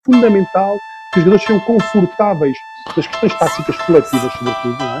fundamental que os jogadores sejam confortáveis nas questões táticas coletivas,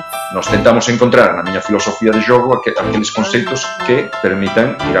 sobretudo, não é? Nós tentamos encontrar na minha filosofia de jogo aqueles conceitos que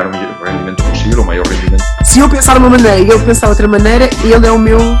permitam tirar o melhor rendimento possível, o maior rendimento. Se eu pensar de uma maneira e ele pensar de outra maneira, ele é o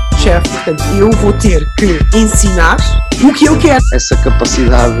meu chefe. Portanto, eu vou ter que ensinar o que eu quero. Essa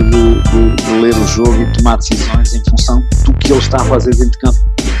capacidade de ler o jogo e tomar decisões em função do que ele está a fazer dentro de campo.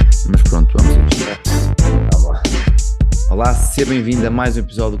 Mas pronto, vamos a isto. Olá, seja bem-vindo a mais um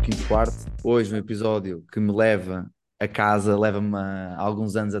episódio do Quinto Quarto. Hoje um episódio que me leva a casa, leva-me a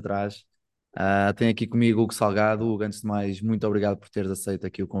alguns anos atrás. Tenho aqui comigo o Hugo Salgado. Hugo, antes de mais, muito obrigado por teres aceito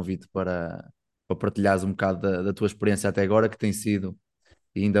aqui o convite para partilhares um bocado da tua experiência até agora, que tem sido,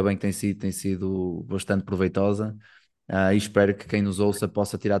 e ainda bem que tem sido bastante proveitosa. E espero que quem nos ouça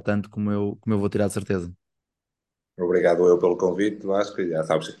possa tirar tanto como eu vou tirar de certeza. Obrigado eu pelo convite, Vasco, já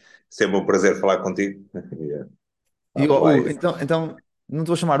sabes, sempre um prazer falar contigo. Então, não te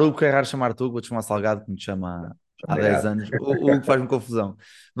vou chamar Hugo, que é raro chamar-te Hugo, vou-te chamar Salgado, que me chama há 10 anos. O Hugo faz-me confusão.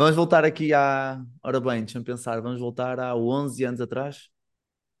 Vamos voltar aqui ora bem, deixa-me pensar, vamos voltar há 11 anos atrás?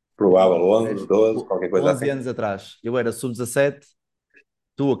 Provável, 11, 12, qualquer coisa 11 anos atrás. Eu era sub-17,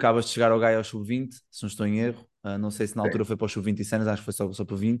 tu acabas de chegar ao Gaia ao sub-20, se não estou em erro. Não sei se na altura foi para o sub-20 e séniores, acho que foi só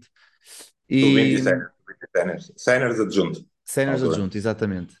para o 20. Sub-20 e séniores. Séniores adjunto. Séniores adjunto,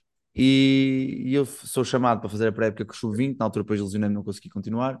 exatamente. E eu sou chamado para fazer a pré-época com o sub-20, na altura depois lesionei-me, não consegui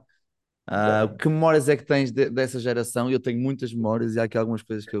continuar. Que memórias é que tens dessa geração? Eu tenho muitas memórias e há aqui algumas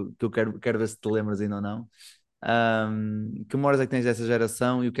coisas que eu quero ver se te lembras ainda ou não. Que memórias é que tens dessa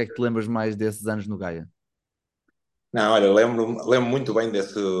geração e o que é que te lembras mais desses anos no Gaia? Não, olha, lembro muito bem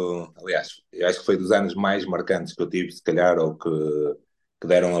desse. Aliás, eu acho que foi dos anos mais marcantes que eu tive, se calhar, ou que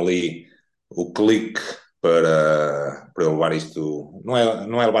deram ali o clique para eu levar isto. Não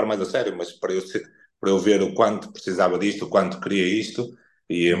é levar mais a sério, mas para eu ver o quanto precisava disto, o quanto queria isto.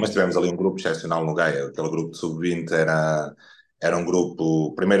 Mas tivemos ali um grupo excepcional no Gaia. Aquele grupo de sub-20 era um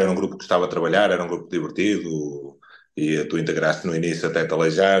grupo. Primeiro era um grupo que gostava de trabalhar, era um grupo divertido. E tu integraste no início até te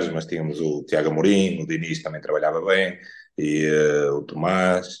aleijares, mas tínhamos o Tiago Amorim, o Diniz também trabalhava bem, e o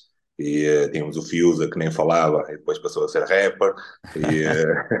Tomás, e tínhamos o Fiuza que nem falava e depois passou a ser rapper, e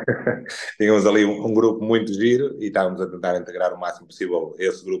tínhamos ali um grupo muito giro e estávamos a tentar integrar o máximo possível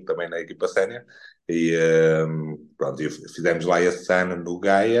esse grupo também na equipa sénior, e pronto, fizemos lá esse ano no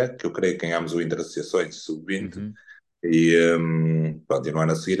Gaia, que eu creio que ganhámos o Inter-Associações Sub-20, e pronto, e no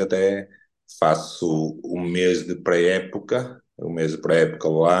ano a seguir até faço um mês de pré-época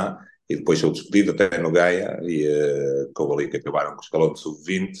lá, e depois sou despedido até no Gaia, e com ali que acabaram com o escalão de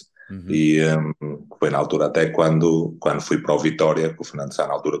sub-20, e foi na altura até quando fui para o Vitória, que o Fernando Sá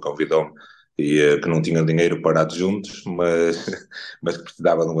na altura convidou-me, e que não tinha dinheiro para adjuntos, mas que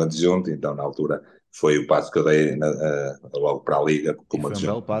precisava de um adjunto, então na altura foi o passo que eu dei logo para a Liga como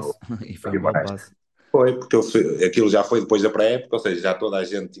adjunto. Foi um belo passo. Foi, porque aquilo já foi depois da pré-época, ou seja, já toda a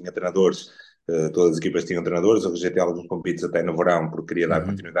gente tinha treinadores, todas as equipas tinham treinadores. Eu rejeitei alguns convites até no verão, porque queria dar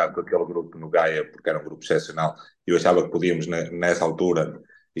continuidade com aquele grupo no Gaia, porque era um grupo excepcional, e eu achava que podíamos, nessa altura,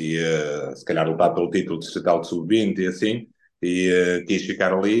 se calhar lutar pelo título distrital de sub-20 e assim, quis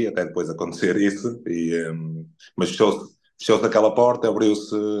ficar ali, até depois acontecer isso, mas fechou-se aquela porta,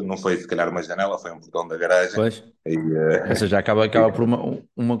 abriu-se, não foi se calhar uma janela, foi um portão da garagem. Pois. Ou seja, acaba por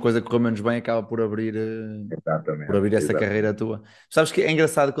uma coisa que correu menos bem, acaba por abrir essa carreira tua. Sabes que é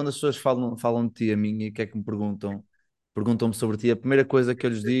engraçado quando as pessoas falam de ti a mim e o que é que me perguntam-me sobre ti. A primeira coisa que eu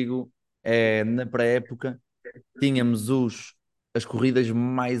lhes digo é, na pré-época, tínhamos as corridas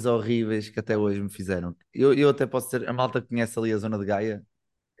mais horríveis que até hoje me fizeram. Eu até posso ser, a malta que conhece ali a zona de Gaia,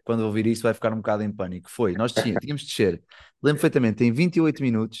 quando ouvir isto vai ficar um bocado em pânico. Nós tínhamos de descer. Lembro perfeitamente, em 28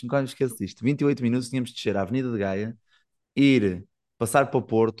 minutos, nunca me esqueço disto, 28 minutos tínhamos de descer à Avenida de Gaia, passar para o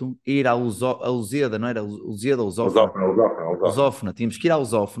Porto, ir à Luseda, não era? Luseda ou Lusófona? Lusófona. Tínhamos que ir à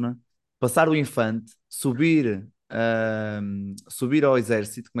Lusófona, passar o Infante, subir ao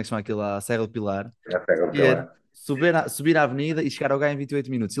Exército, como é que chama aquilo lá? A Serra do Pilar. Subir a avenida e chegar ao Gaia em 28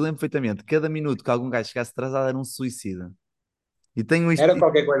 minutos. E lembro perfeitamente, cada minuto que algum gajo chegasse atrasado era um suicida. E tenho isto, era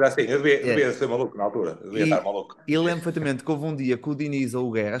qualquer coisa assim, eu devia ser maluco na altura, devia estar maluco. E lembro perfeitamente que houve um dia que o Diniz ou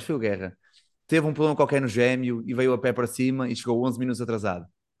o Guerra, acho que foi o Guerra, teve um problema qualquer no gêmeo e veio a pé para cima e chegou 11 minutos atrasado.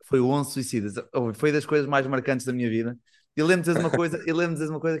 Foi o 11 suicidas. Foi das coisas mais marcantes da minha vida. E lembro-me de dizer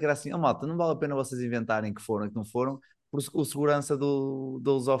uma coisa que era assim: malta, não vale a pena vocês inventarem que foram e que não foram, porque o segurança do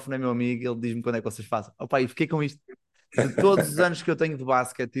Lusófona é meu amigo, ele diz-me quando é que vocês fazem. E fiquei com isto. De todos os anos que eu tenho de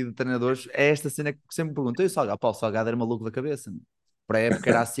basquete e de treinadores, é esta cena que sempre me perguntam. E o Salgado? O Salgado era maluco da cabeça. Para a época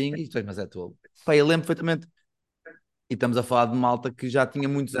era assim, mas é tolo. Eu lembro perfeitamente. E estamos a falar de malta que já tinha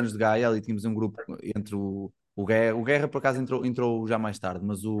muitos anos de Gaia, ali tínhamos um grupo entre o O Guerra por acaso entrou já mais tarde,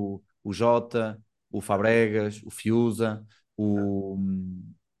 mas o Jota, o Fabregas, o Fiusa, como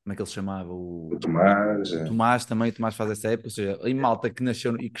é que ele se chamava? O Tomás. O Tomás também, o Tomás faz essa época, ou seja, em malta que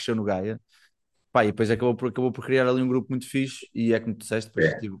nasceu e cresceu no Gaia. Pá, e depois acabou por criar ali um grupo muito fixe e é como tu disseste, depois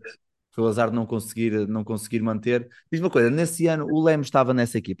É. foi o azar de não conseguir manter. Diz uma coisa, nesse ano o Lemos estava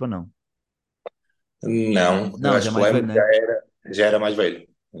nessa equipa ou não? Não, eu Não, já é acho que o mais velho, Lemos não é? já era mais velho.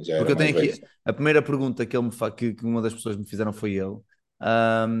 Já Porque era eu tenho mais velho. aqui a primeira pergunta que, ele me fa... que uma das pessoas me fizeram foi ele,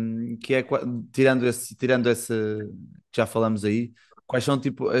 que é tirando esse que já falamos aí, quais são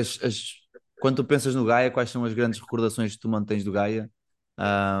tipo quando tu pensas no Gaia, quais são as grandes recordações que tu mantens do Gaia,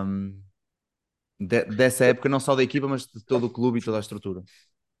 ahm, dessa época, não só da equipa, mas de todo o clube e toda a estrutura?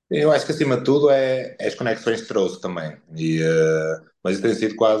 Eu acho que acima de tudo é as conexões que trouxe também. Mas isso tem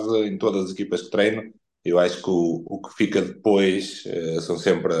sido quase em todas as equipas que treino. Eu acho que o que fica depois são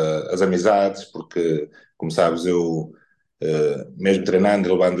sempre as amizades, porque, como sabes, eu, mesmo treinando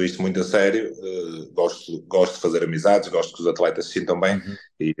e levando isto muito a sério, gosto de fazer amizades, gosto que os atletas se sintam bem. Uhum,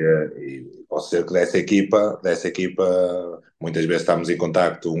 E posso dizer que dessa equipa, muitas vezes estamos em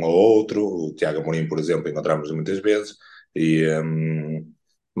contacto um ao outro. O Tiago Amorim, por exemplo, encontramos muitas vezes. E,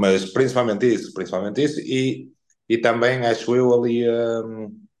 mas principalmente isso, e também acho eu ali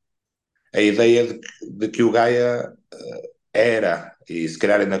a ideia de que o Gaia era, e se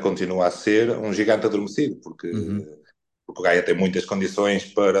calhar ainda continua a ser, um gigante adormecido, uhum, porque o Gaia tem muitas condições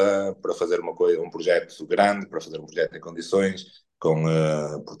para fazer uma coisa, um projeto grande, para fazer um projeto em condições,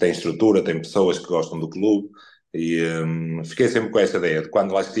 porque tem estrutura, tem pessoas que gostam do clube, e fiquei sempre com essa ideia de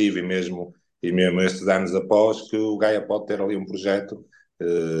quando lá estive, e mesmo estes anos após, que o Gaia pode ter ali um projeto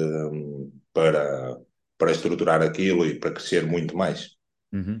para estruturar aquilo e para crescer muito mais.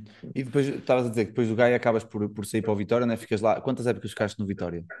 uhum. E depois estavas a dizer que depois do Gaia acabas por sair para o Vitória, né? Ficas lá. Quantas épocas ficaste no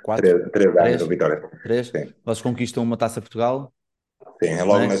Vitória? Quatro? Três anos da Três? vitória. Três? Sim. Vocês conquistam uma Taça Portugal, Sim, é não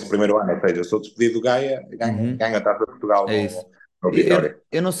logo é? nesse primeiro ano, ou seja, eu sou despedido do Gaia e ganho, Uhum. ganho a Taça de Portugal É isso. no Eu, Vitória.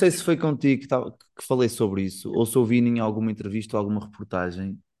 eu não sei se foi contigo que falei sobre isso, ou se ouvi em alguma entrevista ou alguma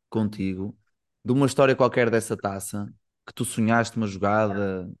reportagem contigo de uma história qualquer dessa taça que tu sonhaste uma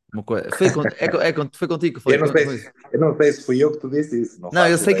jogada, uma coisa. Foi contigo que eu falei. Eu não sei se, eu não sei se fui eu que te disse isso, não Não,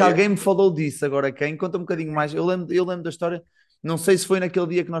 eu faço sei que ideia. alguém me falou disso. Agora, quem? Conta um bocadinho mais. Eu lembro da história. Não sei se foi naquele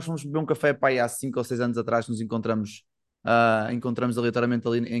dia que nós fomos beber um café para aí há 5 ou 6 anos atrás, nos encontramos aleatoriamente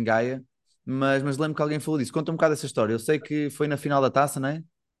ali em Gaia, mas lembro que alguém falou disso. Conta um bocado essa história. Eu sei que foi na final da taça, não é?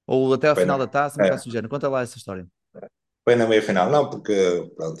 Ou até ao Foi final na, da taça, uma coisa é, assim do género. Conta lá essa história. foi na meia final, não, porque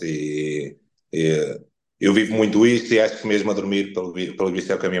pronto, eu vivo muito isto e acho que mesmo a dormir, pelo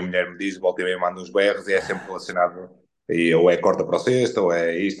visto é o que a minha mulher me diz, volta e meia manda uns berros e é sempre relacionado, ou é corta para o cesto, ou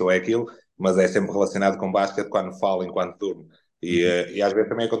é isto, ou é aquilo, mas é sempre relacionado com basquete quando falo, enquanto durmo. Uhum, E às vezes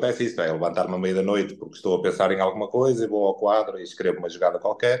também acontece isso, é levantar-me à meia da noite porque estou a pensar em alguma coisa e vou ao quadro e escrevo uma jogada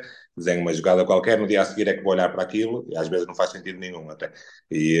qualquer, desenho uma jogada qualquer, no dia a seguir é que vou olhar para aquilo e às vezes não faz sentido nenhum até.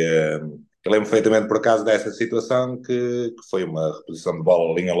 E, eu lembro perfeitamente por acaso dessa situação que foi uma reposição de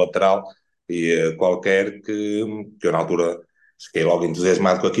bola linha lateral e qualquer que eu na altura fiquei logo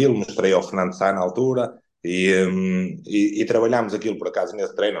entusiasmado com aquilo, mostrei ao Fernando Sá na altura e trabalhámos aquilo por acaso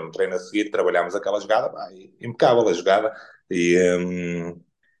nesse treino, no treino a seguir trabalhámos aquela jogada, pá, impecável a jogada e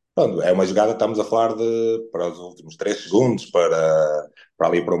pronto, é uma jogada, estamos a falar para os últimos 3 segundos, para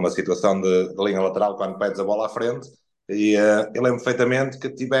ali para uma situação de linha lateral quando pedes a bola à frente. E eu lembro perfeitamente que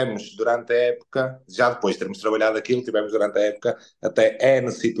tivemos durante a época, já depois de termos trabalhado aquilo, tivemos durante a época até N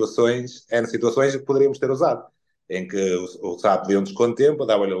situações que poderíamos ter usado. Em que o Sá pedia um desconto de tempo,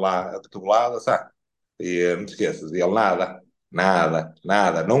 dava-lhe lá a cotovelada, Sá. E não te esqueças, e ele nada,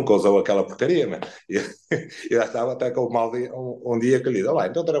 nunca usou aquela porcaria, né? E eu já estava até com um dia que lhe disse, olá,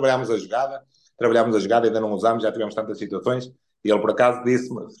 então trabalhámos a jogada, ainda não usámos, já tivemos tantas situações, e ele por acaso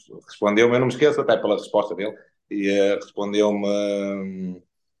disse-me, respondeu-me, eu não me esqueço até pela resposta dele, e respondeu-me,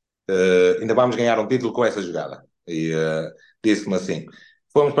 ainda vamos ganhar um título com essa jogada. E disse-me assim,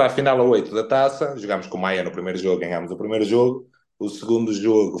 fomos para a final a 8 da taça, jogámos com o Maia no primeiro jogo, ganhámos o primeiro jogo, o segundo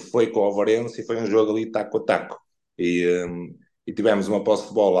jogo foi com o Alvarense e foi um jogo ali taco a taco. E, e tivemos uma posse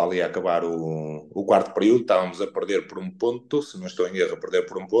de bola ali a acabar o quarto período, estávamos a perder por um ponto, se não estou em erro, a perder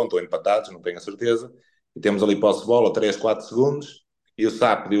por um ponto, ou empatados, não tenho a certeza. E temos ali posse de bola, 3, 4 segundos, e o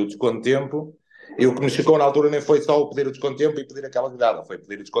Sá pediu desconto de tempo. E o que me chocou na altura nem foi só o pedir o desconto de tempo e pedir aquela jogada, foi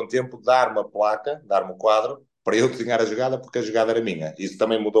pedir o desconto de tempo, dar-me a placa, dar-me o quadro, para eu desenhar a jogada, porque a jogada era minha. Isso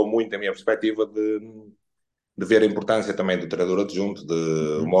também mudou muito a minha perspectiva de ver a importância também do treinador adjunto,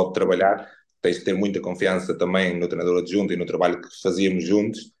 do modo de trabalhar. Tens de ter muita confiança também no treinador adjunto e no trabalho que fazíamos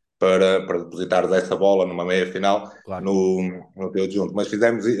juntos, para depositar essa bola numa meia-final Claro. no teu adjunto. Mas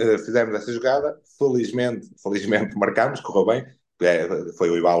fizemos essa jogada, felizmente marcámos, correu bem.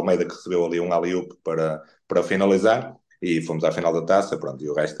 Foi o Iba Almeida que recebeu ali um alley-oop para finalizar e fomos à final da taça, pronto, e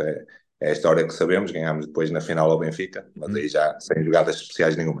o resto é a história que sabemos, ganhámos depois na final ao Benfica, mas aí já sem jogadas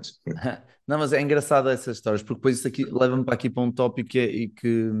especiais nenhumas. Não, mas é engraçado essas histórias, porque depois isso aqui leva-me para aqui para um tópico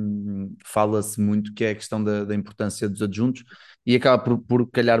que fala-se muito, que é a questão da importância dos adjuntos, e acaba por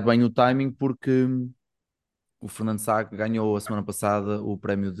calhar bem o timing, porque o Fernando Sá ganhou a semana passada o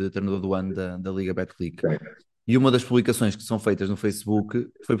prémio de treinador do ano da Liga Betclic. E uma das publicações que são feitas no Facebook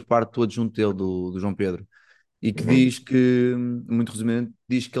foi por parte do adjunto dele, do João Pedro, e que diz que, muito resumidamente,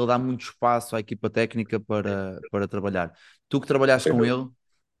 diz que ele dá muito espaço à equipa técnica para trabalhar. Tu que trabalhaste com ele,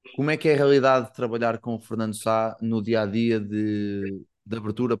 como é que é a realidade de trabalhar com o Fernando Sá no dia-a-dia de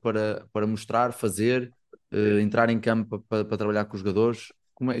abertura para mostrar, fazer, entrar em campo para trabalhar com os jogadores?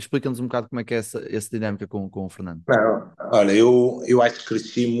 Explica-nos um bocado como é que é essa dinâmica com o Fernando. Não, olha, eu acho que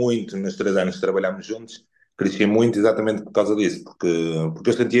cresci muito nos 3 anos que trabalhámos juntos, cresci muito exatamente por causa disso, porque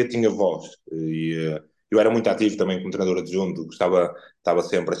eu sentia que tinha voz e eu era muito ativo também como treinador adjunto, estava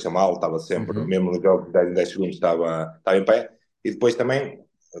sempre a chamá-lo, estava sempre, mesmo nos jogos de 10 em 10 segundos, estava em pé, e depois também,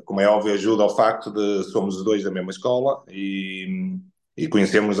 como é óbvio, ajuda ao facto de somos os dois da mesma escola e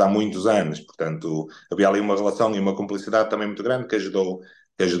conhecemos há muitos anos, portanto, havia ali uma relação e uma cumplicidade também muito grande que ajudou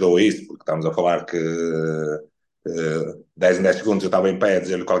a isso, porque estamos a falar que 10 em 10 segundos eu estava em pé a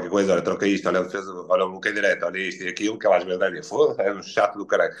dizer-lhe qualquer coisa, olha, troca isto, olha a defesa, olha o bloqueio direto, olha isto e aquilo, que ela às vezes dizia, foda-se, é um chato do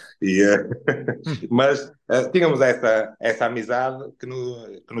caralho. Mas tínhamos essa amizade que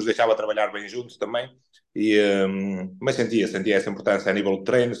nos deixava trabalhar bem juntos também, mas sentia essa importância a nível de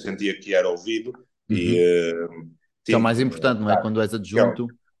treino, sentia que era ouvido e... Que é o sim, mais importante, não é? Quando és adjunto,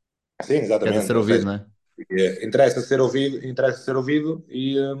 sim, queres a exatamente, ser ou ouvido, seja, não é? interessa ser ouvido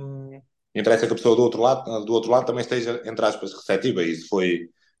e interessa que a pessoa do outro lado também esteja, entre aspas, receptiva.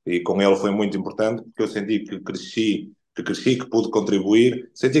 E com ele foi muito importante porque eu senti que pude contribuir,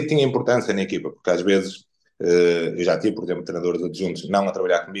 senti que tinha importância na equipa, porque às vezes eu já tive, por exemplo, treinadores adjuntos não a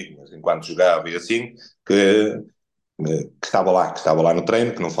trabalhar comigo, mas enquanto jogava e assim, que estava lá no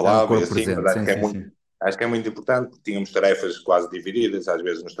treino, que não Era um falava e corpo assim, mas presente, sim, sim, sim. acho que é muito importante, porque tínhamos tarefas quase divididas, às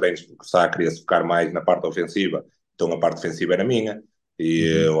vezes nos treinos o Sá queria-se focar mais na parte ofensiva, então a parte defensiva era minha,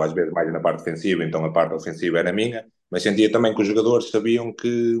 ou às vezes mais na parte defensiva, então a parte ofensiva era minha, mas sentia também que os jogadores sabiam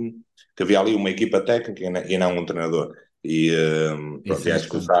que havia ali uma equipa técnica e não um treinador. Pronto, Isso é e acho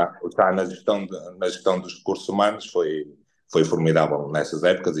que importante. o Sá na gestão dos recursos humanos foi formidável nessas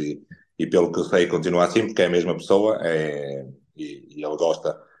épocas e pelo que eu sei continua assim, porque é a mesma pessoa e ele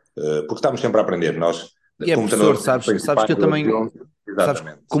gosta, porque estamos sempre a aprender. Nós, E é como professor, treinadores sabes principais, que eu também, sabes,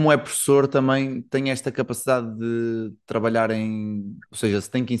 exatamente, como é professor também tem esta capacidade de trabalhar ou seja, se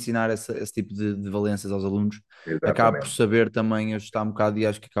tem que ensinar esse tipo de valências aos alunos, acaba por exatamente. saber também ajustar um bocado e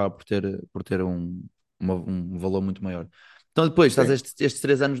acho que acaba por ter um valor muito maior. Então depois, estás Sim. estes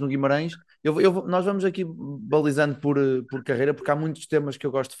 3 anos no Guimarães, nós vamos aqui balizando por carreira, porque há muitos temas que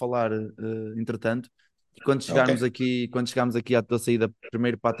eu gosto de falar, entretanto, e Ok. quando chegarmos aqui à tua saída,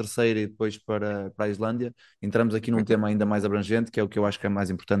 primeiro para a terceira e depois para a Islândia, entramos aqui num tema ainda mais abrangente, que é o que eu acho que é mais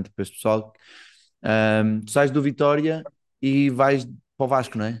importante para este pessoal. Tu sais do Vitória e vais para o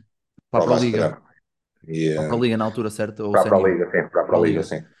Vasco, não é? Para a Para o Pro Vasco da Liga. Gama. E, Para a Pro Liga na altura, certo? Ou para a Pro sénior? Liga, sim. Para a Para Pro a Liga, Liga.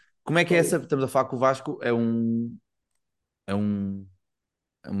 sim. Como é que Pro é Liga. Estamos a falar que o Vasco é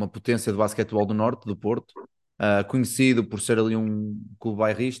uma potência de basquetebol do Norte, do Porto, conhecido por ser ali um clube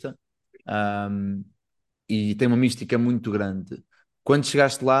bairrista, e tem uma mística muito grande. Quando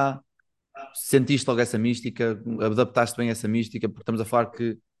chegaste lá, sentiste logo essa mística, adaptaste bem essa mística, porque estamos a falar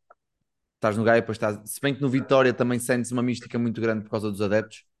que estás no Gaia, depois se bem que no Vitória também sentes uma mística muito grande por causa dos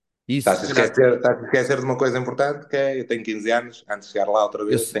adeptos. E isso, Estás se a calhar, esquecer, estás a esquecer de uma coisa importante, que é, eu tenho 15 anos, antes de chegar lá outra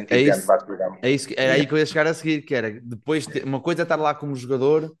vez, tenho é 15 anos, isso, Vasco da Gama. era aí que eu ia chegar a seguir, que era depois uma coisa é estar lá como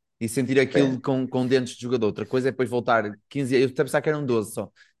jogador e sentir aquilo Sim. com dentes de jogador, outra coisa é depois voltar 15 anos, eu até pensava que eram 12 só,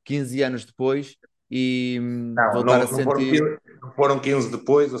 15 anos depois e Não, voltar a não foram sentir. 15, não foram 15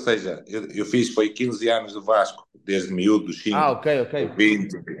 depois, ou seja, eu fiz foi 15 anos do Vasco, desde miúdo, dos Ah, 5 ok, ok. aos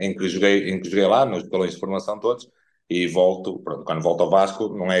 20, em que joguei lá, nos escalões de formação todos, e volto, pronto, quando volto ao Vasco,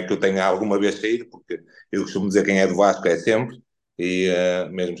 não é que eu tenha alguma vez saído, porque eu costumo dizer quem é do Vasco é sempre, e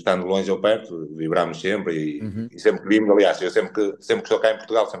mesmo estando longe ou perto, vibramos sempre, Uhum. e sempre que vimos, aliás, eu sempre que estou cá em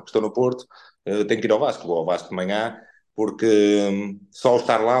Portugal, sempre que estou no Porto, tenho que ir ao Vasco, vou ao Vasco de manhã, porque só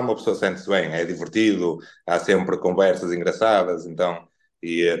estar lá uma pessoa sente-se bem, é divertido, há sempre conversas engraçadas, então,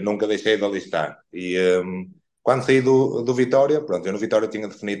 e nunca deixei de ali estar. E quando saí do Vitória, pronto, eu no Vitória tinha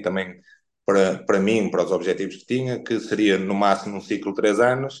definido também para mim, para os objetivos que tinha, que seria no máximo um ciclo de 3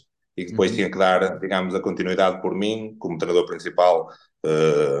 anos, e que depois tinha que dar, digamos, a continuidade por mim, como treinador principal.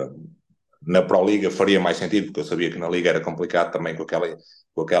 Na Pro Liga faria mais sentido, porque eu sabia que na Liga era complicado também com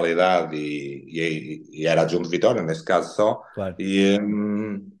aquela idade e era adjunto de Vitória, neste caso só. Claro. E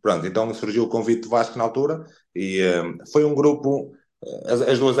pronto, então surgiu o convite do Vasco na altura e foi um grupo.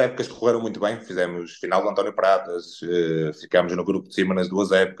 As duas épocas correram muito bem, fizemos final do António Pratas, ficámos no grupo de cima nas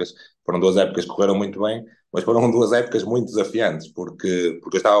duas épocas, foram duas épocas que correram muito bem, mas foram duas épocas muito desafiantes, porque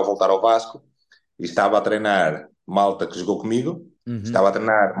eu estava a voltar ao Vasco e estava a treinar malta que jogou comigo, estava a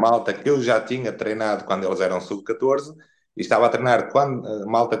treinar malta que eu já tinha treinado quando eles eram sub-14 e estava a treinar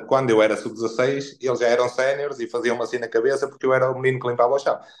malta que quando eu era sub-16 eles já eram séniores e faziam-me assim na cabeça porque eu era o menino que limpava o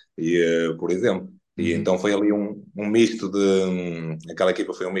chão, por exemplo. E então foi ali um misto aquela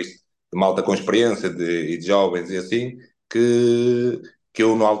equipa foi um misto de malta com experiência e de jovens e assim, que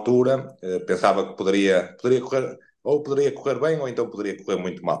eu na altura pensava que poderia correr, ou poderia correr bem ou então poderia correr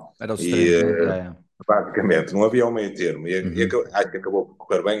muito mal. Era os extremos, né? Basicamente, não havia um meio termo. Acho que acabou por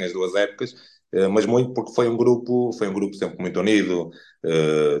correr bem as duas épocas, mas muito porque foi um grupo sempre muito unido,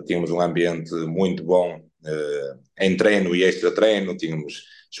 tínhamos um ambiente muito bom em treino e extra-treino, tínhamos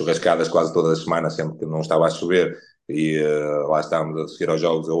churrascadas quase todas as semanas, sempre que não estava a chover, e lá estávamos a seguir aos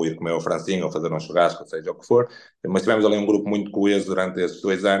jogos, ou ir comer ao francinho, ou fazer um churrasco, seja o que for. Mas tivemos ali um grupo muito coeso durante esses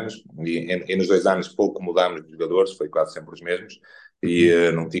 2 anos, e nos 2 anos pouco mudámos de jogadores, foi quase sempre os mesmos, e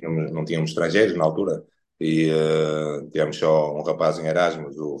não tínhamos estrangeiros na altura, e tivemos só um rapaz em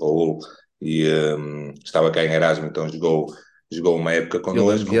Erasmus, o Raul, e estava cá em Erasmus, então jogou uma época Eu lembro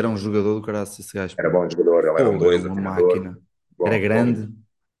connosco. que era um jogador do caraças, esse gajo. Era bom jogador, ele era um Fogo, era 2, uma afinador. máquina. Era Bom, grande.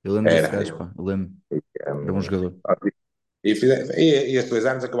 Eu lembro desse era. gajo, pá. Eu lembro. Era bom jogador. E estes 2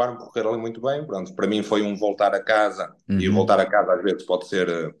 anos acabaram por correr ali muito bem. Pronto, para mim foi um voltar a casa, e o voltar a casa às vezes pode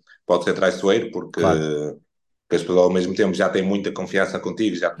ser traiçoeiro, porque Claro. as pessoas ao mesmo tempo já têm muita confiança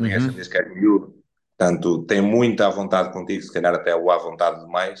contigo, já te conhecem desde que és miúdo, portanto têm muita vontade contigo, se calhar até o à vontade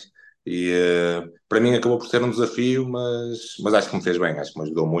demais. E para mim acabou por ser um desafio, mas acho que me fez bem, acho que me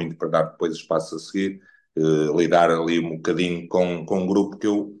ajudou muito para dar depois os passos a seguir, lidar ali um bocadinho com um grupo que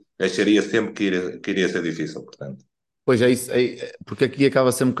eu acharia sempre que iria ser difícil, portanto. Pois é isso, porque aqui acaba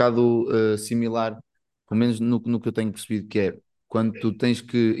a ser um bocado similar, pelo menos no que eu tenho percebido, que é quando tu tens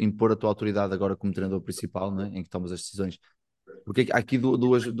que impor a tua autoridade agora como treinador principal, né, em que tomas as decisões. Porque há aqui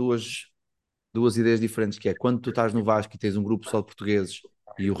duas ideias diferentes, que é quando tu estás no Vasco e tens um grupo só de portugueses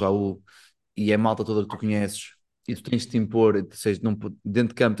e o Raul e é a malta toda que tu conheces e tu tens de te impor, seja,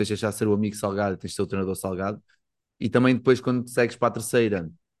 dentro de campo tens de deixar de ser o amigo Salgado, tens de ser o treinador Salgado, e também depois quando te segues para a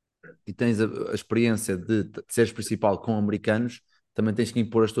terceira e tens a experiência de seres principal com americanos, também tens que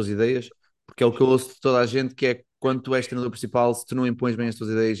impor as tuas ideias, porque é o que eu ouço de toda a gente, que é quando tu és treinador principal, se tu não impões bem as tuas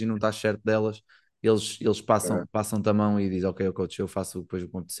ideias e não estás certo delas, eles passam-te a mão e dizem, ok, coach, eu faço depois o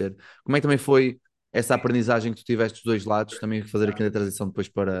que acontecer. Como é que também foi essa aprendizagem que tu tiveste dos dois lados, também fazer aqui a transição depois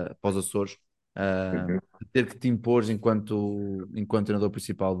para os Açores, ter que te impor enquanto treinador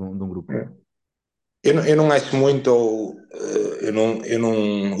principal de um grupo? Eu não acho muito, ou eu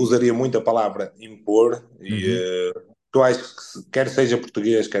não usaria muito a palavra impor, eu acho que quer seja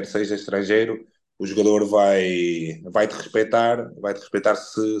português, quer seja estrangeiro, o jogador vai te respeitar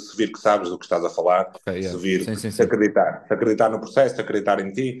se vir que sabes do que estás a falar, Ok, se yeah. vir, Sim, sim, se sim. acreditar no processo, se acreditar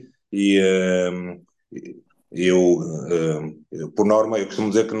em ti, eu, por norma, eu costumo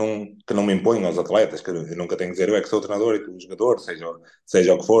dizer que não me imponho aos atletas, que eu nunca tenho que dizer eu é que sou o treinador e tu o jogador,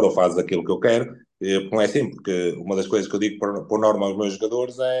 seja o que for, ou fazes aquilo que eu quero, porque não é assim, porque uma das coisas que eu digo por norma aos meus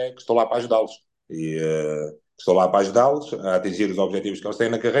jogadores é que estou lá para ajudá-los. E estou lá para ajudá-los a atingir os objetivos que eles têm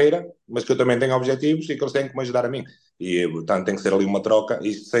na carreira, mas que eu também tenho objetivos e que eles têm que me ajudar a mim. E, portanto, tem que ser ali uma troca,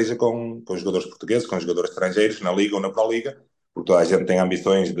 isto seja com jogadores portugueses, com jogadores estrangeiros, na Liga ou na Pro Liga, porque toda a gente tem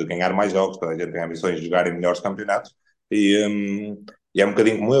ambições de ganhar mais jogos, toda a gente tem ambições de jogar em melhores campeonatos, e é um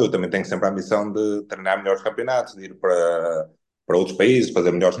bocadinho como eu também tenho sempre a ambição de treinar melhores campeonatos, de ir para outros países,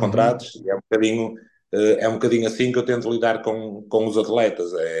 fazer melhores contratos, e é um bocadinho assim que eu tento lidar com os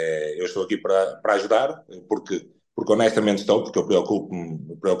atletas. Eu estou aqui para ajudar, porque honestamente estou, porque eu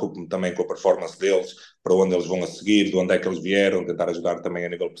preocupo-me também com a performance deles, para onde eles vão a seguir, de onde é que eles vieram, tentar ajudar também a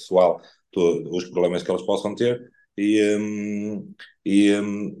nível pessoal os problemas que eles possam ter.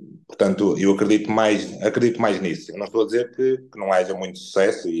 Portanto, eu acredito mais nisso. Eu não estou a dizer que não haja muito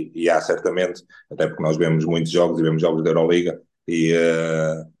sucesso, e há certamente, até porque nós vemos muitos jogos e vemos jogos da Euroliga, e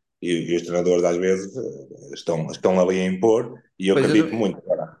os treinadores às vezes estão ali a impor, e eu Pois, acredito muito.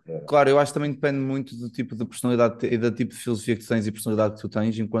 Agora, claro, eu acho que também depende muito do tipo de personalidade e do tipo de filosofia que tu tens e personalidade que tu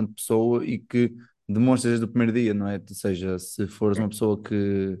tens enquanto pessoa e que demonstras desde o primeiro dia, não é? Ou seja, se fores uma pessoa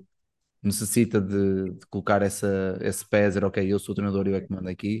que necessita de colocar esse pé, dizer, ok, eu sou o treinador e eu é que mando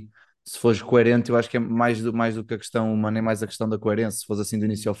aqui. Se fores coerente, eu acho que é mais do que a questão humana, é mais a questão da coerência. Se fores assim do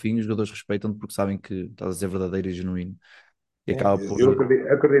início ao fim, os jogadores respeitam-te porque sabem que estás a ser verdadeiro e genuíno. E acaba por. Eu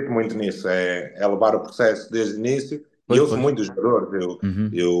acredito muito nisso, é levar o processo desde o início, e Pois, eu sou pois. muito jogador,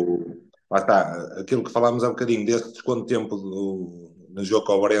 Uhum. lá está, aquilo que falámos há um bocadinho, desse desconto de tempo no jogo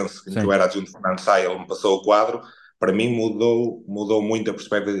com o Orense, em que eu Sim. era adjunto de Fernando Sá, ele me passou o quadro, para mim mudou muito a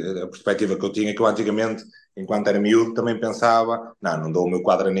perspectiva que eu tinha, que eu antigamente, enquanto era miúdo, também pensava, não dou o meu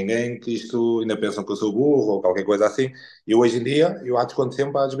quadro a ninguém, que isto ainda pensam que eu sou burro, ou qualquer coisa assim, e hoje em dia, eu há desconto de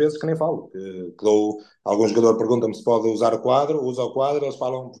tempo, às vezes, que nem falo, que dou. Algum jogador pergunta-me se pode usar o quadro, usa o quadro, eles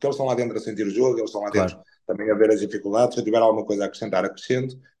falam, porque eles estão lá dentro a sentir o jogo, eles estão lá dentro Claro. também a ver as dificuldades. Se eu tiver alguma coisa a acrescentar,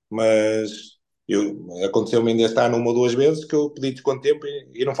 acrescento, mas aconteceu-me ainda este ano uma ou duas vezes que eu pedi desconto de tempo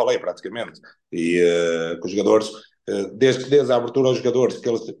e não falei praticamente. E com os jogadores, desde que dês a abertura aos jogadores,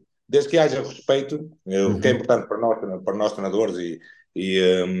 desde que haja respeito, o que é Uhum. importante para nós treinadores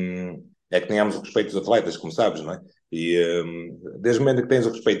é que tenhamos o respeito dos atletas, como sabes, não é? E desde o momento que tens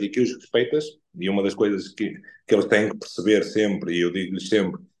o respeito e que os respeitas, e uma das coisas que eles têm que perceber sempre, e eu digo-lhes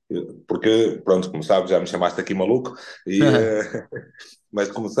sempre, porque, pronto, como sabes, já me chamaste aqui maluco, mas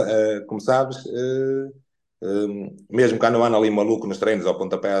como sabes, mesmo que não ando ali maluco nos treinos,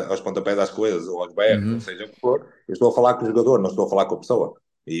 aos pontapés às coisas, ou aos berros, ou Uhum. seja o que for, eu estou a falar com o jogador, não estou a falar com a pessoa.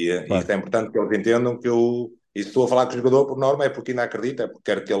 E isto Claro. é importante que eles entendam e se estou a falar com o jogador, por norma, é porque ainda acredita, é porque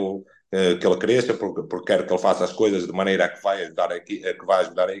quero que ele cresça, porque quero que ele faça as coisas de maneira a que vai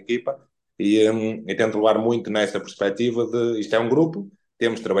ajudar a equipa, e tento levar muito nessa perspectiva de isto é um grupo,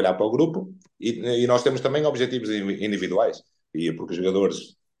 temos de trabalhar para o grupo, e nós temos também objetivos individuais, e porque os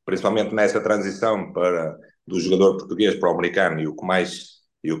jogadores, principalmente nessa transição do jogador português para o americano, e o que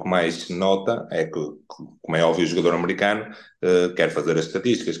mais se nota é que, como é óbvio, o jogador americano quer fazer as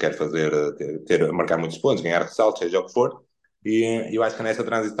estatísticas, quer marcar muitos pontos, ganhar ressaltos, seja o que for, e eu acho que nessa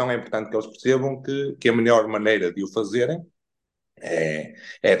transição é importante que eles percebam que a melhor maneira de o fazerem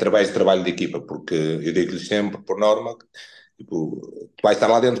é através de trabalho de equipa, porque eu digo-lhes sempre, por norma, tipo, tu vais estar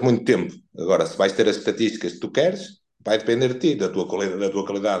lá dentro muito tempo. Agora, se vais ter as estatísticas que tu queres, vai depender de ti, da tua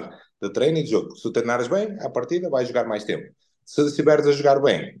qualidade de treino e de jogo. Se tu treinares bem, à partida vais jogar mais tempo. Se estiveres a jogar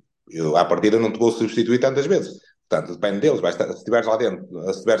bem, à partida não te vou substituir tantas vezes. Portanto, depende deles. Se estiveres lá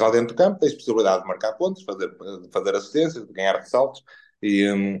dentro do campo, tens possibilidade de marcar pontos, fazer assistências, de ganhar ressaltos. E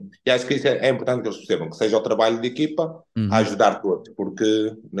acho que isso é importante que eles percebam, que seja o trabalho de equipa a Uhum. ajudar todos,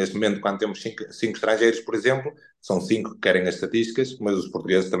 porque neste momento, quando temos cinco estrangeiros, por exemplo, são cinco que querem as estatísticas, mas os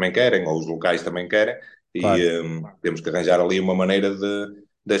portugueses também querem, ou os locais também querem, e Claro. temos que arranjar ali uma maneira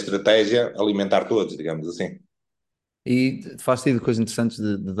da estratégia alimentar todos, digamos assim. E faz sentido coisas interessantes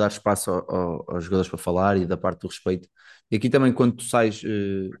de dar espaço aos jogadores para falar e da parte do respeito. E aqui também, quando tu sais,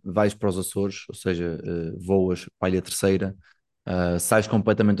 vais para os Açores, ou seja, voas para a Ilha Terceira, sais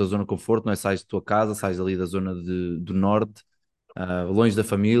completamente da zona de conforto, não é? Sais da tua casa, sais ali da zona do norte, longe da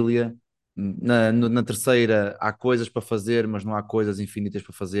família. Na terceira há coisas para fazer, mas não há coisas infinitas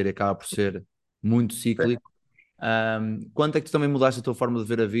para fazer e acaba por ser muito cíclico. Quanto é que tu também mudaste a tua forma de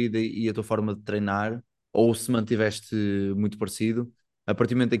ver a vida e a tua forma de treinar? Ou se mantiveste muito parecido, a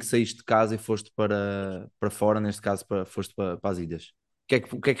partir do momento em que saíste de casa e foste para fora, neste caso foste para as ilhas?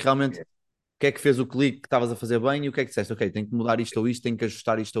 O que é que realmente, o que é que fez o clique que estavas a fazer bem e o que é que disseste? Ok, tenho que mudar isto ou isto, tenho que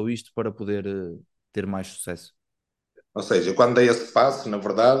ajustar isto ou isto para poder ter mais sucesso. Ou seja, quando dei esse passo, na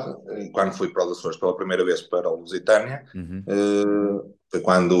verdade, quando fui para os Açores pela primeira vez para a Lusitânia, Uhum, foi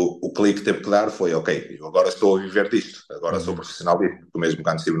quando o clique teve que dar, foi ok, eu agora estou a viver disto, agora sou uhum, profissional disto, porque mesmo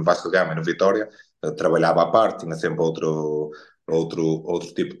quando estive no Vasco da Gama e no Vitória, trabalhava à parte, tinha sempre outro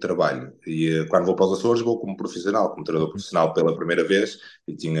tipo de trabalho. E quando vou para os Açores, vou como profissional, como treinador uhum. profissional pela primeira vez,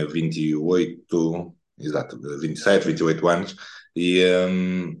 e tinha 28, exato, 27, 28 anos, e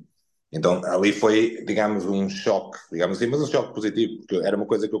então ali foi, digamos, um choque, digamos assim, mas um choque positivo, porque era uma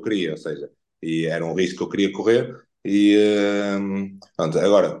coisa que eu queria, ou seja, e era um risco que eu queria correr, pronto,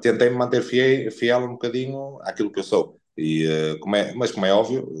 agora tentei me manter fiel um bocadinho àquilo que eu sou, mas como é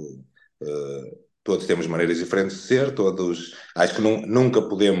óbvio, todos temos maneiras diferentes de ser, todos, acho que nunca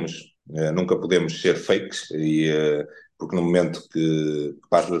podemos ser fakes, porque no momento que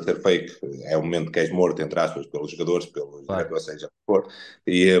passas a ser fake, é o momento que és morto, entre aspas, pelos jogadores, pelos Claro. diretores, seja o que for,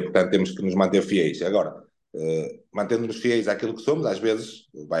 portanto temos que nos manter fiéis. Agora, mantendo-nos fiéis àquilo que somos, às vezes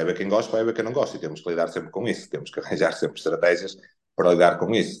vai haver quem goste, vai haver quem não goste, e temos que lidar sempre com isso, temos que arranjar sempre estratégias para lidar com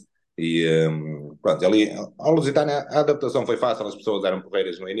isso. Pronto, ali, ao Lusitânia, a adaptação foi fácil, as pessoas eram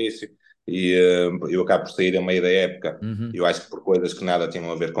porreiras no início, eu acabo por sair a meio da época. Uhum, Eu acho que por coisas que nada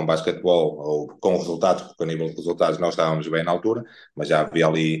tinham a ver com basquetebol ou com resultados, porque a nível de resultados nós estávamos bem na altura, mas já havia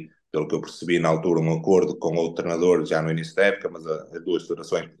ali pelo que eu percebi na altura, um acordo com outro treinador já no início da época, mas as duas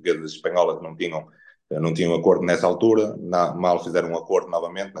federações portuguesas e espanholas não tinham acordo nessa altura. Mal fizeram um acordo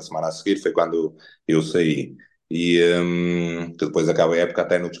novamente na semana a seguir, foi quando eu saí. E que depois acaba a época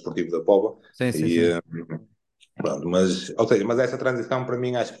até no Desportivo da Póvoa. Sim, sim, E, sim. pronto, mas essa transição para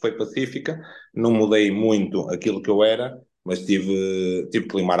mim acho que foi pacífica. Não mudei muito aquilo que eu era, mas tive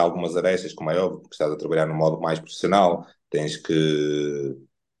que limar algumas arestas, como é óbvio, porque estás a trabalhar num modo mais profissional, tens que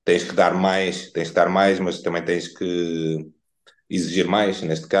dar mais, mas também tens que exigir mais,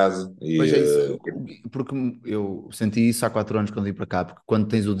 neste caso. Pois é isso, porque eu senti isso há 4 anos quando vim para cá, porque quando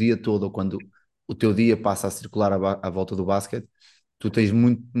tens o dia todo, ou quando o teu dia passa a circular à volta do basquete, tu tens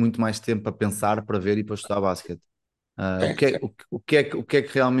muito, muito mais tempo para pensar, para ver e para estudar basquete. Sim, sim. O que é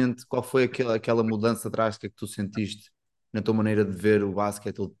que realmente, qual foi aquela mudança drástica que tu sentiste na tua maneira de ver o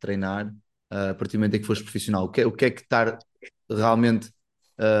basquete ou de treinar, a partir do momento em que foste profissional? O que é que estar realmente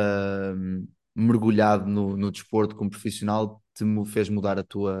ah, mergulhado no desporto como profissional fez mudar a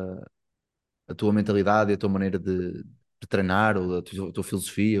tua mentalidade e a tua maneira de treinar, ou a tua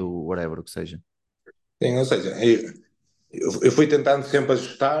filosofia, ou whatever, o que seja? Sim, ou seja, eu fui tentando sempre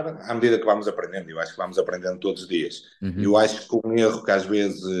ajustar à medida que vamos aprendendo. Eu acho que vamos aprendendo todos os dias. Eu Uhum, acho que um erro que às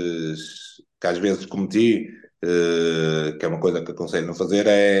vezes cometi, que é uma coisa que aconselho não fazer,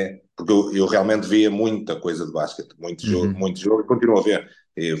 é porque eu realmente via muita coisa de basquete, uhum, muito jogo, e continuo a ver.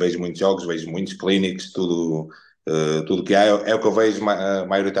 Eu vejo muitos jogos, vejo muitos clínicos, tudo que há é o que eu vejo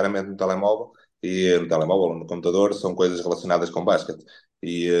maioritariamente no telemóvel. E no telemóvel ou no computador são coisas relacionadas com basquete.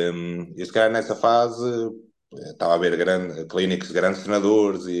 E se calhar nessa fase estava a ver clínicos, grandes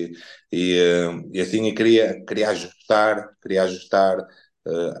treinadores e assim eu queria ajustar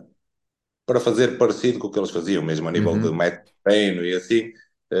para fazer parecido com o que eles faziam, mesmo a nível de uhum. método de treino e assim,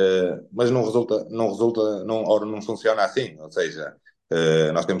 mas ora não funciona assim, ou seja,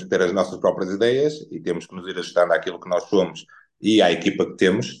 nós temos que ter as nossas próprias ideias e temos que nos ir ajustando àquilo que nós somos e à equipa que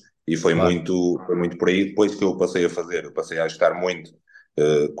temos, e Claro. foi muito por aí depois que eu passei a ajustar muito.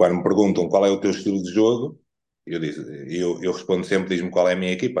 Quando me perguntam qual é o teu estilo de jogo, eu respondo sempre, diz-me qual é a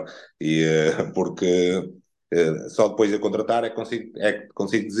minha equipa, porque só depois de a contratar é que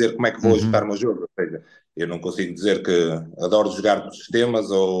consigo dizer como é que vou ajustar o Uhum. meu jogo. Ou seja, eu não consigo dizer que adoro jogar por sistemas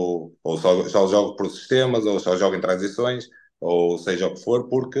ou só jogo por sistemas ou só jogo em transições ou seja o que for,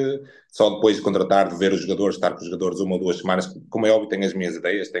 porque só depois de contratar, de ver os jogadores, estar com os jogadores 1 ou 2 semanas, como é óbvio, tenho as minhas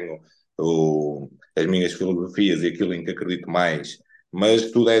ideias, tenho as minhas filosofias e aquilo em que acredito mais,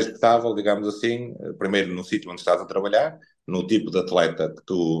 mas tudo é executável, digamos assim, primeiro no sítio onde estás a trabalhar, no tipo de atleta que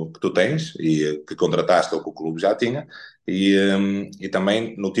tu tens e que contrataste ou que o clube já tinha, e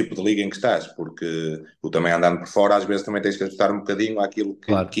também no tipo de liga em que estás, porque tu também andando por fora, às vezes também tens que ajustar um bocadinho àquilo que,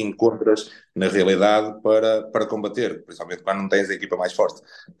 Claro. que encontras na realidade para combater, principalmente quando não tens a equipa mais forte.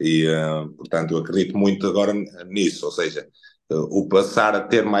 Portanto, eu acredito muito agora nisso, ou seja, o passar a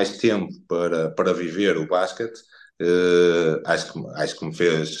ter mais tempo para viver o basquete, acho que me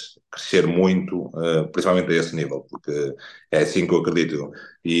fez crescer muito, principalmente a esse nível, porque é assim que eu acredito.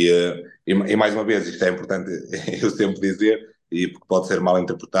 E mais uma vez, isto é importante eu sempre dizer, e porque pode ser mal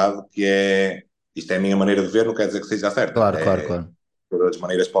interpretado, que isto é a minha maneira de ver, não quer dizer que seja certa. Claro, claro, claro. Todas as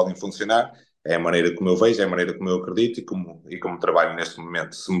maneiras podem funcionar, é a maneira como eu vejo, é a maneira como eu acredito e como trabalho neste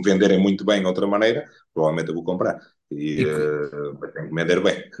momento. Se me venderem muito bem outra maneira, provavelmente eu vou comprar. E que- Mas tem que vender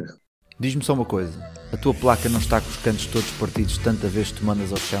bem. Diz-me só uma coisa: a tua placa não está com os cantos todos partidos tanta vez que tu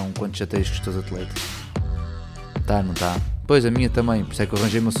mandas ao chão quando chateias com os teus atletas? Tá, não tá? Pois, a minha também, por isso é que eu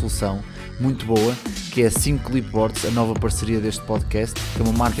arranjei uma solução muito boa, que é a 5 Clipboards, a nova parceria deste podcast, que é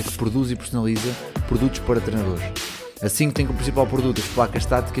uma marca que produz e personaliza produtos para treinadores. A 5 tem como principal produto as placas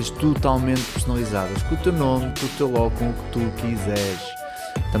táticas totalmente personalizadas, com o teu nome, com o teu logo, com o que tu quiseres.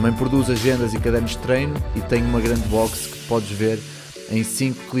 Também produz agendas e cadernos de treino e tem uma grande box que podes ver em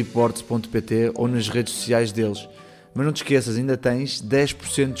 5clipboards.pt ou nas redes sociais deles. Mas não te esqueças, ainda tens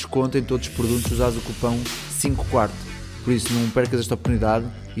 10% de desconto em todos os produtos se usares o cupom 5quarto. Por isso não percas esta oportunidade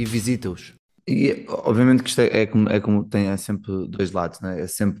e visita-os. E obviamente que isto é como tem sempre dois lados, né? É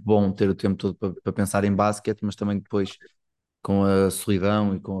sempre bom ter o tempo todo para pensar em basquete, mas também depois com a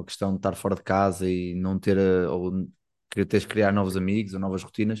solidão e com a questão de estar fora de casa e não ter ou teres de criar novos amigos ou novas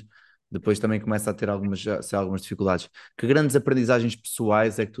rotinas, depois também começa a ter algumas dificuldades. Que grandes aprendizagens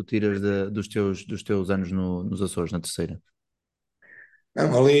pessoais é que tu tiras dos teus anos nos Açores, na terceira?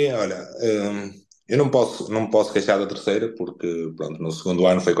 Não, ali, olha, eu não posso queixar da terceira, porque, pronto, no segundo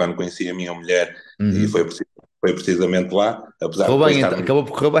ano foi quando conheci a minha mulher e Uhum. foi precisamente lá, apesar de Correu depois bem, então. estarmos. Acabou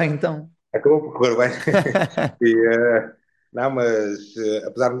por correr bem, então. Acabou por correr bem. Não, mas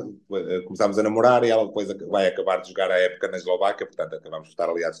apesar de começámos a namorar e ela depois vai acabar de jogar a época na Eslováquia, portanto acabamos de estar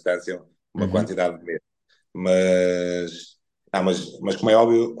ali à distância uma quantidade de meses. Mas, mas como é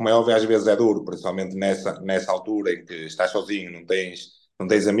óbvio, às vezes é duro, principalmente nessa altura em que estás sozinho, não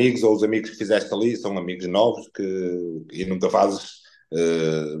tens amigos, ou os amigos que fizeste ali são amigos novos e nunca fazes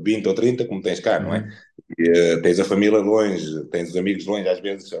 20 ou 30 como tens cá, não é? E, tens a família de longe, tens os amigos de longe, às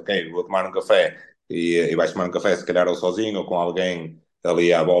vezes, ok, vou tomar um café e vais tomar um café, se calhar ou sozinho ou com alguém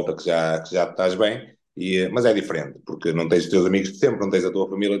ali à volta que já estás bem, mas é diferente, porque não tens os teus amigos de sempre, não tens a tua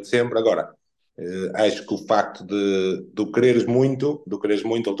família de sempre. Agora, acho que o facto do quereres muito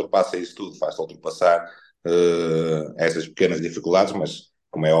ultrapassa isso tudo, faz-te ultrapassar essas pequenas dificuldades, mas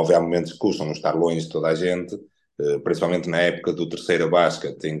como é óbvio, há momentos que custam estar longe de toda a gente, principalmente na época do terceiro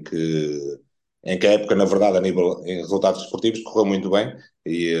basquete, em que a época, na verdade, a nível em resultados desportivos, correu muito bem,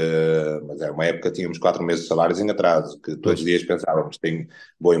 mas era uma época que tínhamos 4 meses de salários em atraso, que todos os dias pensávamos,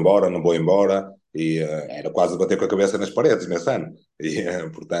 vou embora, não vou embora, e era quase bater com a cabeça nas paredes nesse ano. E,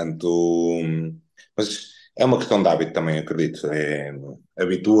 portanto, mas é uma questão de hábito também, acredito.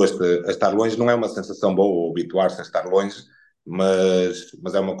 Habituas-te a estar longe, não é uma sensação boa habituar-se a estar longe,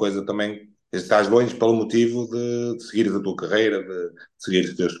 mas é uma coisa também, estás longe pelo motivo de seguires a tua carreira, de seguir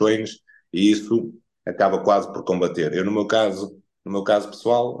os teus sonhos, e isso acaba quase por combater. No meu caso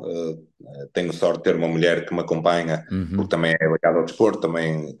pessoal, tenho sorte de ter uma mulher que me acompanha, porque também é ligada ao desporto,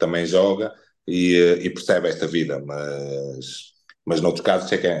 também joga e percebe esta vida, mas noutros casos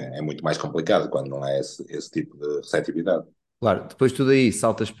sei que é muito mais complicado quando não é esse tipo de receptividade. Claro, depois tudo aí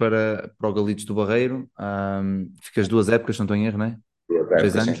saltas para o Galitos do Barreiro, ficas 2 épocas, se não estou em erro, não é?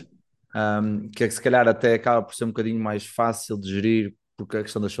 2 anos. Sim, Que é que se calhar até acaba por ser um bocadinho mais fácil de gerir, porque a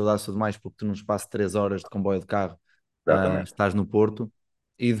questão das saudades e tudo mais, porque tu num espaço de 3 horas de comboio de carro exatamente. estás no Porto,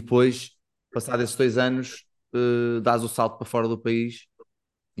 e depois, passado esses 2 anos, dás o salto para fora do país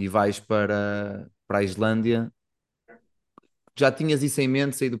e vais para a Islândia. Já tinhas isso em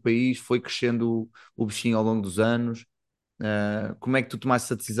mente, sair do país, foi crescendo o bichinho ao longo dos anos. Como é que tu tomaste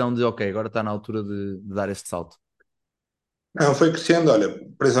essa decisão de, ok, agora está na altura de dar este salto? Não, foi crescendo, olha,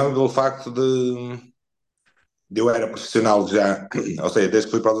 principalmente pelo facto de eu era profissional já, ou seja, desde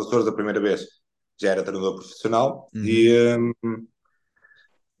que fui para os Açores a primeira vez, já era treinador profissional e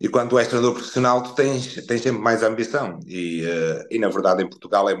quando tu és treinador profissional tu tens sempre mais ambição e na verdade em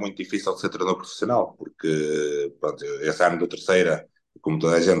Portugal é muito difícil ser treinador profissional porque pronto, esse ano da terceira, como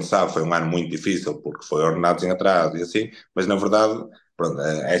toda a gente sabe, foi um ano muito difícil porque foi ordenados em atraso e assim, mas na verdade pronto,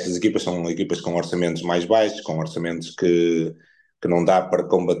 estas equipas são equipas com orçamentos mais baixos, com orçamentos que não dá para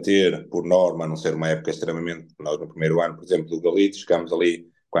combater por norma, a não ser uma época extremamente. Nós, no primeiro ano, por exemplo, do Galitos, ficámos ali,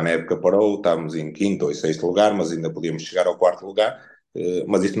 quando a época parou, estávamos em quinto ou em sexto lugar, mas ainda podíamos chegar ao quarto lugar.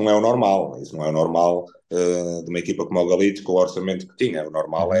 Mas isso não é o normal. Isso não é o normal de uma equipa como o Galitos, com o orçamento que tinha. O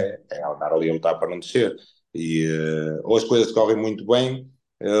normal é andar ali a lutar para não descer. Ou as coisas correm muito bem,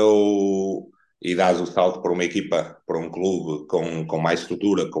 e dás o salto para uma equipa, para um clube com mais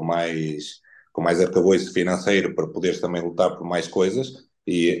estrutura, com mais arcabouço financeiro para poderes também lutar por mais coisas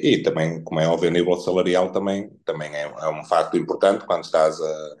e também, como é óbvio, a nível salarial também é um facto importante quando estás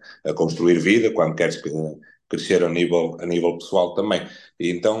a construir vida, quando queres crescer a nível pessoal também. E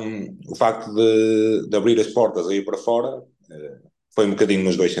então, o facto de abrir as portas aí para fora foi um bocadinho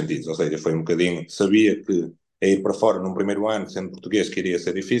nos dois sentidos, ou seja, foi um bocadinho, sabia que a ir para fora num primeiro ano, sendo português, que iria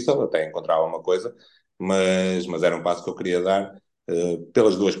ser difícil, até encontrava uma coisa, mas era um passo que eu queria dar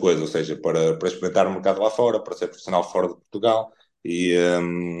pelas duas coisas, ou seja, para experimentar o mercado lá fora, para ser profissional fora de Portugal e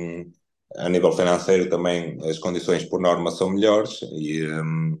a nível financeiro também as condições por norma são melhores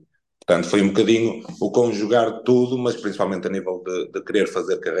portanto foi um bocadinho o conjugar de tudo, mas principalmente a nível de querer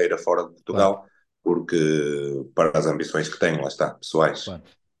fazer carreira fora de Claro, Portugal, porque para as ambições que tenho, lá está, pessoais. claro.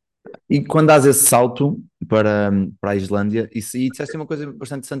 E quando dás esse salto para a Islândia, e disseste uma coisa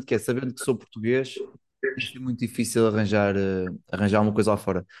bastante interessante que é, sabendo que sou português, é muito difícil arranjar uma coisa lá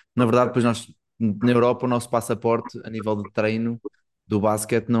fora. Na verdade, depois nós, na Europa, o nosso passaporte a nível de treino do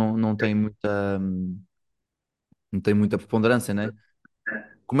basquete não tem muita preponderância, né?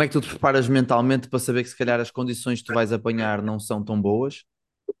 Como é que tu te preparas mentalmente para saber que se calhar as condições que tu vais apanhar não são tão boas?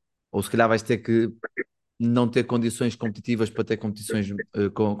 Ou se calhar vais ter que não ter condições competitivas para ter com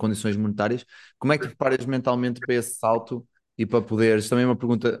condições monetárias. Como é que te preparas mentalmente para esse salto e para poderes? Também é uma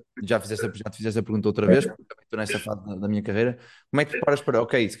pergunta, já te fizeste a pergunta outra vez, porque também estou nesta fase da minha carreira. Como é que te preparas para,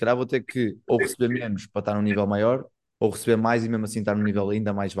 ok, se calhar vou ter que ou receber menos para estar num nível maior, ou receber mais e mesmo assim estar num nível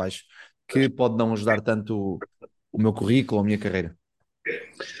ainda mais baixo, que pode não ajudar tanto o meu currículo ou a minha carreira.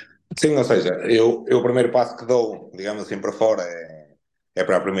 Sim, ou seja, eu o primeiro passo que dou, digamos assim, para fora é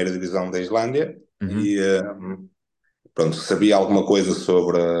para a primeira divisão da Islândia Uhum. e pronto, sabia alguma coisa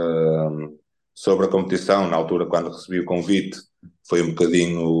sobre a competição. Na altura, quando recebi o convite, foi um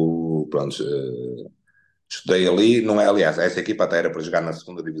bocadinho, pronto, estudei ali, não é, aliás, essa equipa até era para jogar na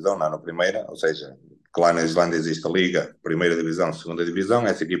segunda divisão, não na primeira, ou seja, que lá na Islândia existe a Liga, primeira divisão, segunda divisão,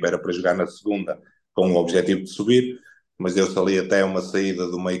 essa equipa era para jogar na segunda com o objetivo de subir, mas deu-se ali até uma saída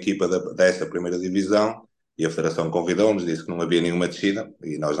de uma equipa dessa primeira divisão e a Federação convidou-nos, disse que não havia nenhuma descida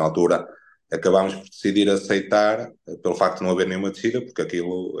e nós na altura acabámos por decidir aceitar pelo facto de não haver nenhuma descida, porque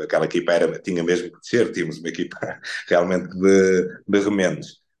aquela equipa tinha mesmo que descer, tínhamos uma equipa realmente de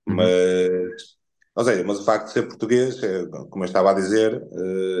remendos. Ou seja, mas o facto de ser português, como eu estava a dizer,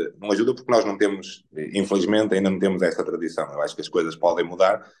 não ajuda porque nós não temos, infelizmente, ainda não temos essa tradição. Eu acho que as coisas podem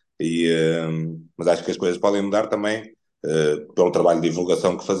mudar, mas acho que as coisas podem mudar também pelo trabalho de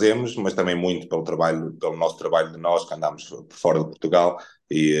divulgação que fazemos, mas também muito pelo nosso trabalho de nós que andamos por fora de Portugal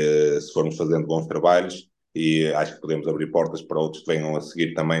e se formos fazendo bons trabalhos, e acho que podemos abrir portas para outros que venham a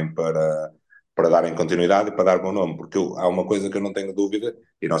seguir também para darem continuidade e para dar bom nome, porque há uma coisa que eu não tenho dúvida,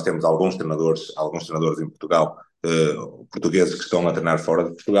 e nós temos alguns treinadores em Portugal, portugueses que estão a treinar fora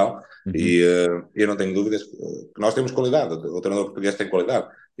de Portugal, e eu não tenho dúvidas que nós temos qualidade, o treinador português tem qualidade,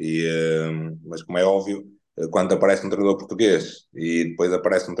 mas como é óbvio, quando aparece um treinador português e depois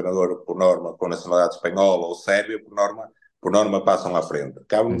aparece um treinador, por norma, com nacionalidade espanhola ou sérvia, por norma passam à frente.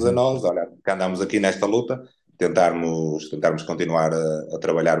 Cabe-nos a nós, olha, que andamos aqui nesta luta, tentarmos continuar a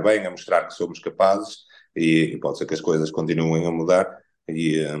trabalhar bem, a mostrar que somos capazes e pode ser que as coisas continuem a mudar,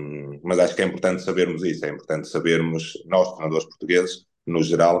 mas acho que é importante sabermos isso, é importante sabermos, nós, treinadores portugueses, no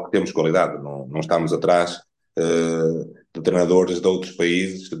geral, que temos qualidade, não estamos atrás de treinadores de outros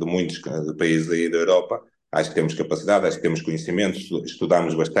países, de muitos de países aí da Europa. Acho que temos capacidade, acho que temos conhecimento,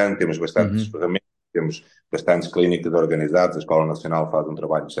 estudamos bastante, temos bastantes ferramentas, temos bastantes clínicas organizadas, a Escola Nacional faz um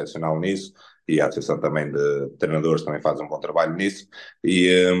trabalho excepcional nisso, e a Associação também de Treinadores também faz um bom trabalho nisso,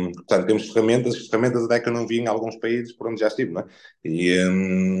 portanto temos ferramentas até que eu não vi em alguns países por onde já estive, não é?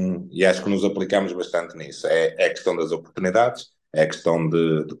 E acho que nos aplicamos bastante nisso. É a questão das oportunidades, é a questão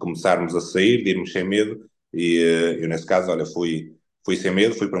de começarmos a sair, de irmos sem medo, e eu nesse caso, olha, fui sem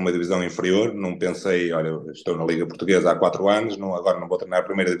medo, fui para uma divisão inferior, não pensei, olha, estou na Liga Portuguesa há 4 anos, agora não vou treinar a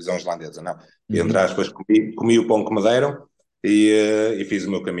primeira divisão islandesa, não. Entre aspas, comi o pão que me deram e fiz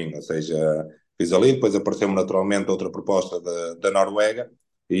o meu caminho, ou seja, fiz ali, depois apareceu-me naturalmente outra proposta da Noruega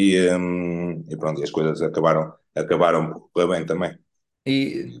e pronto, e as coisas acabaram por correr bem também.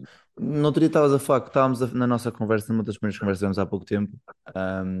 E no outro dia estavas a falar que na nossa conversa, numa das primeiras conversas que tivemos há pouco tempo,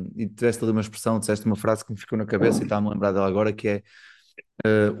 e tiveste ali uma expressão, disseste uma frase que me ficou na cabeça e estava-me a lembrar dela agora, que é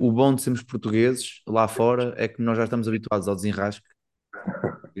o bom de sermos portugueses lá fora é que nós já estamos habituados ao desenrasque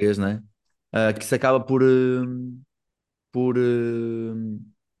português, não é? Que se acaba por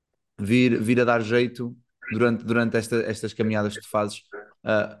vir a dar jeito durante estas caminhadas que tu fazes.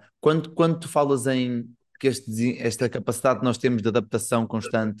 Quando tu falas em que esta capacidade que nós temos de adaptação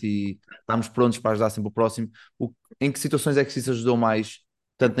constante e estamos prontos para ajudar sempre o próximo, em que situações é que isso ajudou mais,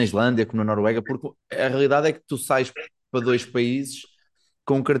 tanto na Islândia como na Noruega? Porque a realidade é que tu sais para 2 países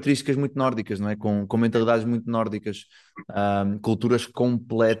com características muito nórdicas, não é? Com mentalidades muito nórdicas, culturas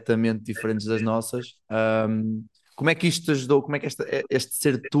completamente diferentes das nossas. Como é que isto te ajudou? Como é que este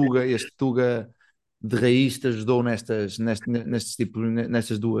ser Tuga, este Tuga de raiz te ajudou nestas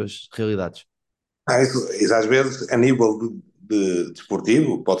duas realidades? Isso às vezes, a nível de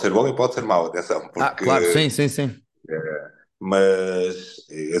desportivo, pode ser bom e pode ser mau, atenção, porque Claro, sim. mas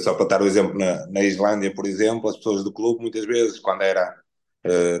é só para dar o exemplo na Islândia, por exemplo, as pessoas do clube, muitas vezes, quando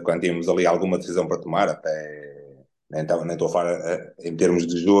tínhamos ali alguma decisão para tomar, até nem estou a falar em termos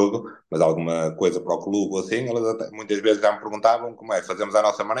de jogo, mas alguma coisa para o clube ou assim, elas muitas vezes já me perguntavam como é, fazemos à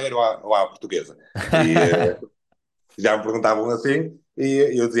nossa maneira ou à portuguesa. E já me perguntavam assim,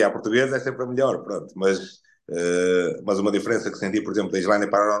 e eu dizia, a portuguesa é sempre a melhor, pronto, mas uma diferença que senti, por exemplo, da Islândia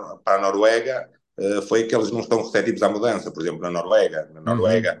para a Noruega, foi que eles não estão receptivos à mudança. Por exemplo, na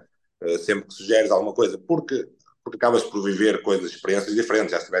Noruega, sempre que sugeres alguma coisa, porque acabas por viver experiências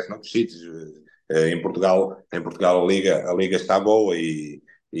diferentes, já estiveste noutros sítios. Em Portugal a Liga está boa e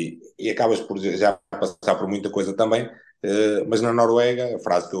acabas por já passar por muita coisa também. Mas na Noruega, a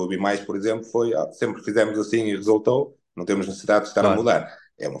frase que eu ouvi mais, por exemplo, foi sempre fizemos assim e resultou, não temos necessidade de estar a mudar.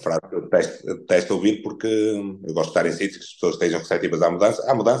 É uma frase que eu detesto ouvir porque eu gosto de estar em sítios que as pessoas estejam receptivas à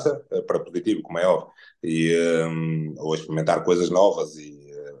mudança para positivo, como é óbvio, ou a experimentar coisas novas e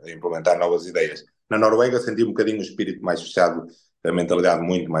a implementar novas ideias. Na Noruega senti um bocadinho o espírito mais fechado, a mentalidade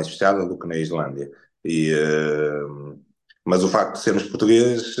muito mais fechada do que na Islândia. Mas o facto de sermos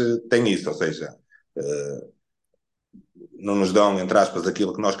portugueses tem isso, ou seja, não nos dão, entre aspas,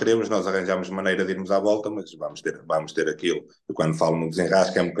 aquilo que nós queremos, nós arranjamos maneira de irmos à volta, mas vamos ter aquilo. E quando falo no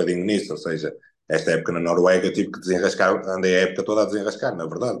desenrasque é um bocadinho nisso, ou seja, esta época na Noruega tive que desenrascar, andei a época toda a desenrascar, na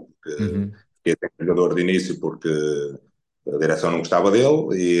verdade, porque fiquei sem jogador de início porque a direção não gostava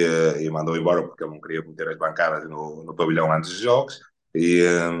dele e mandou embora porque ele não queria meter as bancadas no pavilhão antes dos jogos, e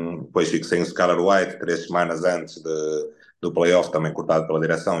depois fico sem o Skylar White 3 semanas antes do playoff, também cortado pela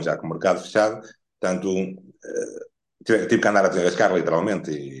direção, já com o mercado fechado. Portanto, tive que andar a desenrascar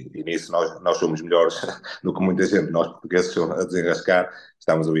literalmente, e nisso nós somos melhores do que muita gente. Nós portugueses a desenrascar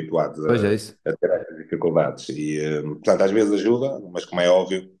estamos habituados Pois é isso. a ter estas dificuldades e, portanto, às vezes ajuda, mas como é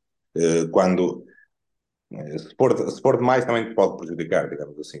óbvio, quando se for demais também pode prejudicar,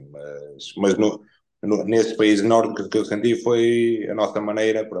 digamos assim, mas nesses países nórdicos que eu senti foi a nossa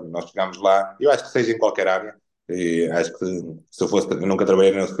maneira. Pronto, nós chegámos lá, eu acho que seja em qualquer área, e acho que se eu fosse, eu nunca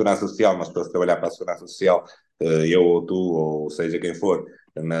trabalhei na segurança social, mas se fosse trabalhar para a segurança social, eu ou tu, ou seja quem for,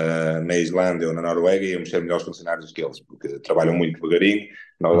 na Islândia ou na Noruega, íamos ser melhores funcionários que eles, porque trabalham muito devagarinho,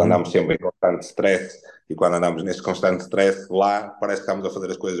 nós andamos sempre em constante stress, e quando andamos neste constante stress lá, parece que estamos a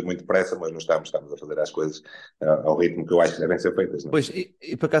fazer as coisas muito depressa, mas não estamos a fazer as coisas ao ritmo que eu acho que devem ser feitas. Não? Pois,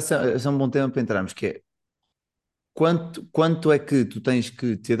 e para cá esse é um bom tema para entrarmos, que é quanto é que tu tens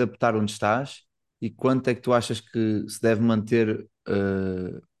que te adaptar onde estás e quanto é que tu achas que se deve manter,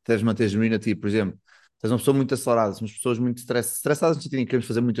 deves manter genuíno a ti, por exemplo. Tens uma pessoa muito acelerada, somos pessoas muito estressadas no sentido em que queremos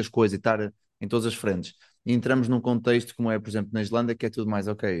fazer muitas coisas e estar em todas as frentes. E entramos num contexto como é, por exemplo, na Islândia, que é tudo mais,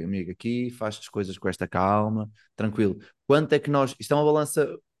 ok, amigo, aqui faz as coisas com esta calma, tranquilo. Quanto é que nós... Isto é uma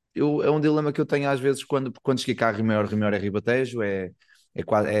balança... é um dilema que eu tenho às vezes quando cheguei cá a Rimeor é Ribatejo,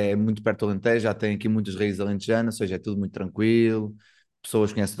 é muito perto do Alentejo, já tem aqui muitas raízes alentejanas, ou seja, é tudo muito tranquilo,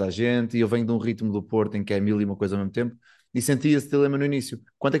 pessoas conhecem toda a gente, e eu venho de um ritmo do Porto em que é mil e uma coisa ao mesmo tempo, e senti esse dilema no início.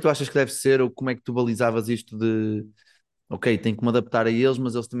 Quanto é que tu achas que deve ser, ou como é que tu balizavas isto de, ok, tenho que me adaptar a eles,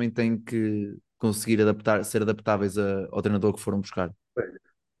 mas eles também têm que conseguir ser adaptáveis ao treinador que foram buscar?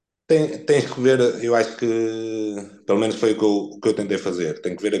 Tens que ver, eu acho que pelo menos foi o que eu tentei fazer.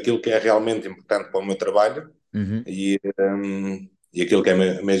 Tenho que ver aquilo que é realmente importante para o meu trabalho, Uhum. e aquilo que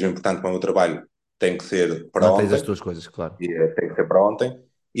é mesmo importante para o meu trabalho tem que ser para Mantens as ontem, tuas coisas, claro. e tem que ser para ontem,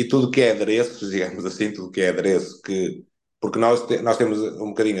 e tudo que é adereços, digamos assim, tudo que é adereço, porque nós temos um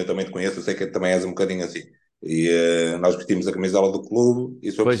bocadinho, eu também te conheço, eu sei que também és um bocadinho assim, e nós vestimos a camisola do clube, e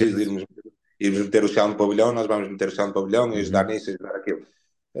se for Pois é preciso isso. irmos meter o chão no pavilhão, nós vamos meter o chão no pavilhão e ajudar Uhum. nisso, ajudar aquilo.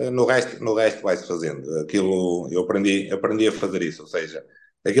 No resto vai-se fazendo. Aquilo, eu aprendi a fazer isso, ou seja,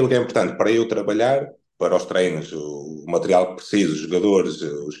 aquilo que é importante para eu trabalhar, para os treinos, o material que preciso, os jogadores,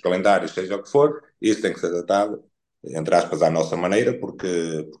 os calendários, seja o que for, isso tem que ser adaptado, entre aspas, à nossa maneira, porque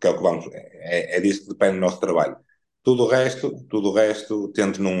é o que vamos, é disso que depende do nosso trabalho. Tudo o resto,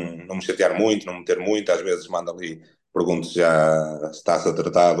 tento não me chatear muito, não meter muito, às vezes mando ali, pergunto se já está-se a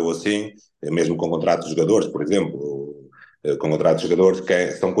tratado ou assim, mesmo com contratos de jogadores, por exemplo, com contratos de jogadores,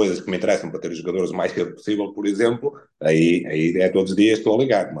 são coisas que me interessam para ter os jogadores o mais cedo possível, por exemplo, aí é todos os dias estou a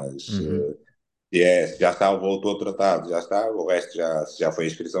ligar, mas Uhum. se já está, voltou tratado, já está, o resto já foi a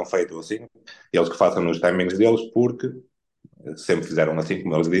inscrição feita ou assim, eles que façam nos timings deles, porque sempre fizeram assim,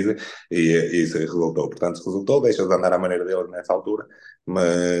 como eles dizem, e isso resultou. Portanto, se resultou, deixa-os andar à maneira deles nessa altura,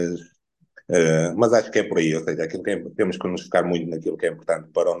 mas acho que é por aí, ou seja, temos que nos focar muito naquilo que é importante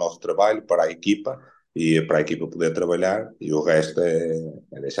para o nosso trabalho, para a equipa, e para a equipa poder trabalhar, e o resto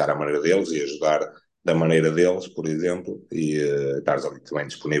é deixar à maneira deles e ajudar da maneira deles, por exemplo, e estar ali também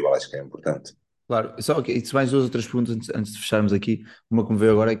disponível, acho que é importante. Claro, só que e mais duas outras perguntas antes de fecharmos aqui. Uma que me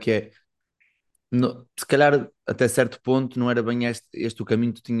veio agora que é se calhar até certo ponto não era bem este o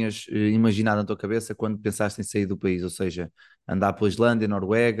caminho que tu tinhas imaginado na tua cabeça quando pensaste em sair do país, ou seja, andar pela Islândia,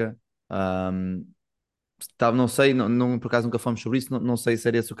 Noruega, ahm, não sei, por acaso nunca falamos sobre isso, não sei se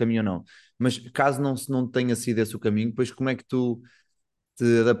era esse o caminho ou não, mas caso não tenha sido esse o caminho, pois como é que tu te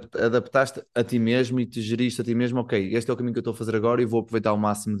adaptaste a ti mesmo e te geriste a ti mesmo, ok, este é o caminho que eu estou a fazer agora e vou aproveitar o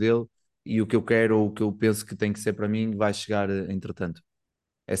máximo dele e o que eu quero ou o que eu penso que tem que ser para mim vai chegar entretanto.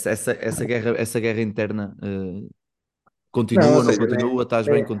 Essa guerra interna Não, ou continua, não seja, continua? Estás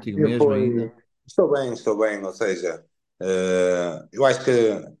bem contigo mesmo ainda? estou bem, ou seja, eu acho que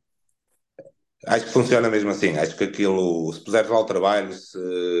funciona mesmo assim. Acho que aquilo, se puseres lá o trabalho,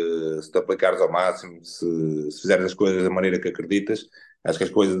 se te aplicares ao máximo, se fizeres as coisas da maneira que acreditas, acho que as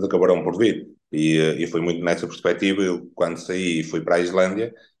coisas acabarão por vir. E foi muito nessa perspectiva. Eu, quando saí e fui para a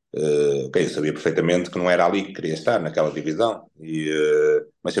Islândia, ok, eu sabia perfeitamente que não era ali que queria estar, naquela divisão.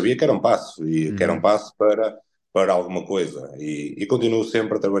 Mas sabia que era um passo, e que era um Uhum. passo para alguma coisa. E continuo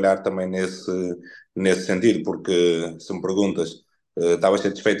sempre a trabalhar também nesse sentido, porque se me perguntas estavas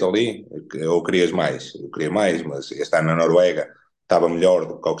satisfeito ali ou querias mais? Eu queria mais, mas estar na Noruega estava melhor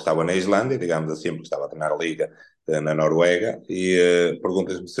do que o que estava na Islândia, digamos assim, porque estava a treinar a Liga na Noruega, e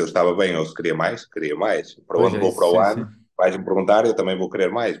perguntas-me se eu estava bem ou se queria mais. Queria mais. Para Pois onde é, vou para isso, o sim, sim. ano, vais-me perguntar, eu também vou querer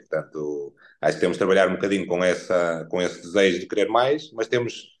mais. Portanto, acho que temos de trabalhar um bocadinho com esse desejo de querer mais, mas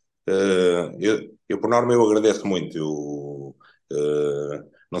temos. Por norma, eu agradeço muito.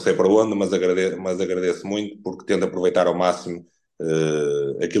 Não sei para onde, mas agradeço muito porque tento aproveitar ao máximo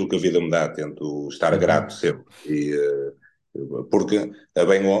aquilo que a vida me dá. Tento estar grato Uhum. sempre. Porque a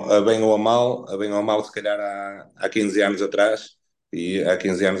bem ou a mal, se calhar há 15 anos atrás, e há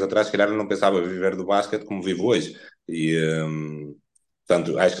 15 anos atrás, se calhar eu não pensava viver do basquete como vivo hoje. E,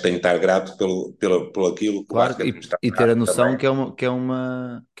 portanto, acho que tenho que estar grato pelo aquilo que o Claro, basquete me está e a ter a dar noção também. que é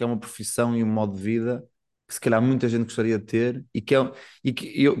uma profissão e um modo de vida que se calhar muita gente gostaria de ter e que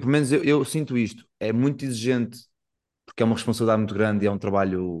eu, pelo menos eu sinto isto, é muito exigente porque é uma responsabilidade muito grande e é um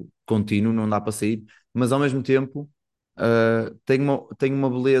trabalho contínuo, não dá para sair, mas ao mesmo tempo tem uma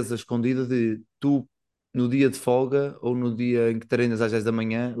beleza escondida de tu, no dia de folga ou no dia em que treinas às 10 da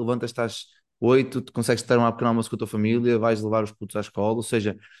manhã, levantas-te às 8, tu consegues ter uma pequena almoço com a tua família, vais levar os putos à escola, ou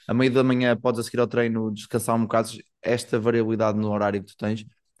seja, a meio da manhã podes a seguir ao treino descansar um bocado, esta variabilidade no horário que tu tens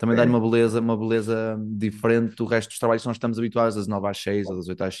também dá-lhe Sim, uma beleza diferente do resto dos trabalhos que nós estamos habituados, das 9 às 6 ou das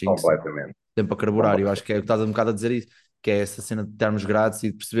 8 às 5, completamente. tempo a carburar. Eu acho que é o que estás um bocado a dizer isso, que é essa cena de estarmos gratos e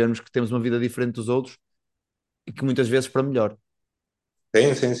de percebermos que temos uma vida diferente dos outros e que muitas vezes para melhor.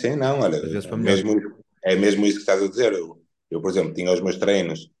 Sim, sim, sim, não, olha, Muitas vezes para melhor. é mesmo isso que estás a dizer. Por exemplo, tinha os meus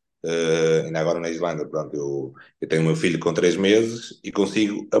treinos, ainda agora na Islândia, pronto, eu tenho o meu filho com 3 meses e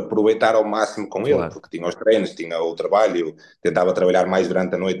consigo aproveitar ao máximo com ele, Claro. porque tinha os treinos, tinha o trabalho, eu tentava trabalhar mais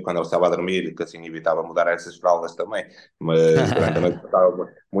durante a noite quando ele estava a dormir, que assim evitava mudar essas fraldas também, mas durante a noite passava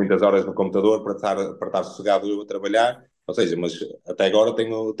muitas horas no computador para estar sossegado eu a trabalhar. Ou seja, mas até agora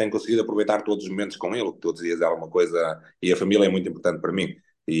tenho conseguido aproveitar todos os momentos com ele, que todos os dias é alguma coisa, e a família é muito importante para mim.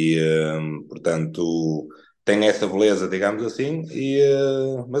 E, portanto, tem essa beleza, digamos assim,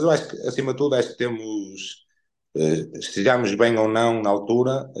 mas eu acho que, acima de tudo, acho que temos, estejamos bem ou não na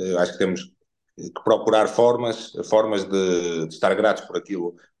altura, acho que temos que procurar formas de estar gratos por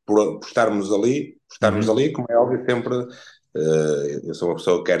aquilo, por estarmos Uhum. ali, como é óbvio, sempre. Eu sou uma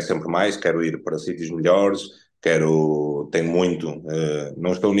pessoa que quero sempre mais, quero ir para sítios melhores, tenho muito,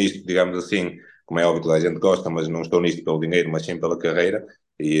 não estou nisto, digamos assim, como é óbvio, toda a gente gosta, mas não estou nisto pelo dinheiro, mas sim pela carreira,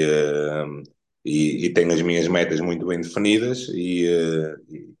 e, uh, e tenho as minhas metas muito bem definidas, e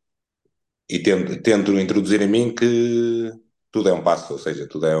tento introduzir em mim que tudo é um passo, ou seja,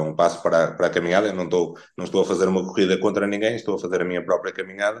 tudo é um passo para a caminhada. Eu não estou a fazer uma corrida contra ninguém, estou a fazer a minha própria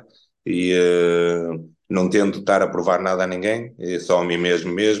caminhada e não tento estar a provar nada a ninguém, é só a mim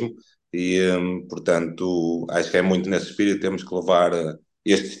mesmo. E portanto, acho que é muito nesse espírito que temos que levar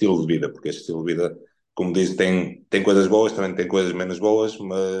este estilo de vida, porque este estilo de vida, como disse, tem coisas boas, também tem coisas menos boas,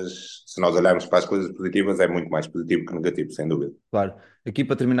 mas se nós olharmos para as coisas positivas, é muito mais positivo que negativo, sem dúvida. Claro. Aqui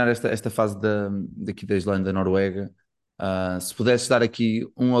para terminar esta fase daqui da Islândia, Noruega, se pudesses dar aqui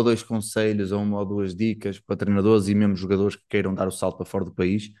um ou dois conselhos ou uma ou duas dicas para treinadores e mesmo jogadores que queiram dar o salto para fora do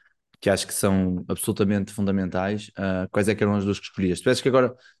país, que acho que são absolutamente fundamentais, quais é que eram as duas que escolhias? Se tivesse que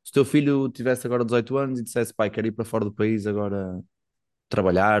agora, se o teu filho tivesse agora 18 anos e dissesse, pai, quero ir para fora do país agora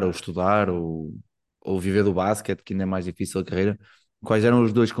trabalhar ou estudar ou viver do basquete, que ainda é mais difícil a carreira, quais eram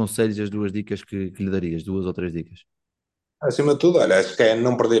os dois conselhos e as duas dicas que lhe darias? Duas ou três dicas? Acima de tudo, olha, acho que é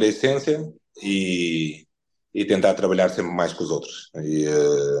não perder a essência e tentar trabalhar sempre mais que os outros.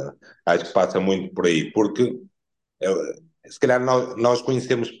 Acho que passa muito por aí, porque se calhar nós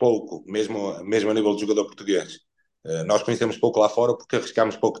conhecemos pouco, mesmo a nível de jogador português, nós conhecemos pouco lá fora porque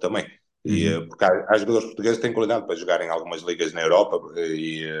arriscamos pouco também. Uhum. Porque há jogadores portugueses que têm qualidade para jogar em algumas ligas na Europa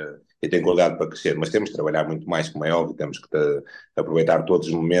e têm qualidade para crescer, mas temos de trabalhar muito mais, como é óbvio, temos que aproveitar todos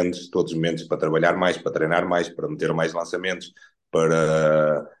os momentos para trabalhar mais, para treinar mais, para meter mais lançamentos,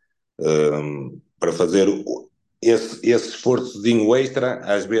 para, para fazer esse esforçozinho extra,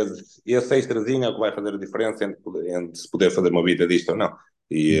 às vezes, esse extrazinho é o que vai fazer a diferença entre se poder fazer uma vida disto ou não.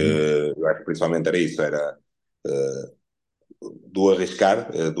 Uhum. Eu acho que principalmente era isso, era do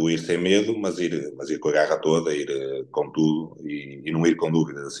arriscar, do ir sem medo, mas ir com a garra toda, ir com tudo e não ir com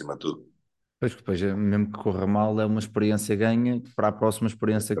dúvidas acima de tudo. Pois, depois, mesmo que corra mal, é uma experiência ganha para a próxima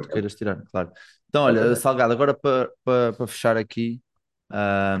experiência que tu Exatamente. queiras tirar, claro. Então, olha, Exatamente. Salgado, agora para fechar aqui,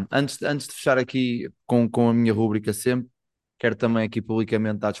 antes de fechar aqui com a minha rúbrica sempre, quero também aqui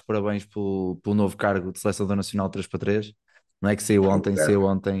publicamente dar os parabéns pelo novo cargo de Selecionador Nacional 3x3. Não é que saiu ontem, Sim. foi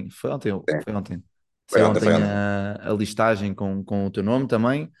ontem, Foi saiu ontem, foi ontem ontem. a listagem com o teu nome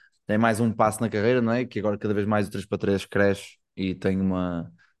também. Tem mais um passo na carreira, não é? Que agora cada vez mais o 3x3 cresce e tem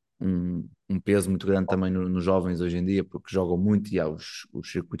um peso muito grande também nos jovens hoje em dia, porque jogam muito e há os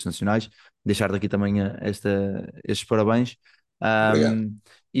circuitos nacionais. Deixar daqui também estes parabéns. Obrigado.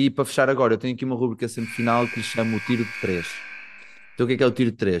 E para fechar agora, eu tenho aqui uma rubrica sempre final que lhe chamo o tiro de três. Então o que é o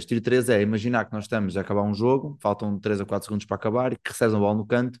tiro de três? Tiro de três é imaginar que nós estamos a acabar um jogo, faltam 3 a 4 segundos para acabar, e que recebes uma bola no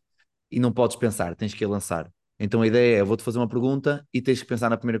canto e não podes pensar, tens que a lançar. Então a ideia é, eu vou-te fazer uma pergunta e tens que pensar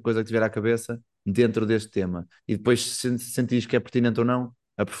na primeira coisa que te vier à cabeça dentro deste tema. E depois, se sentires que é pertinente ou não,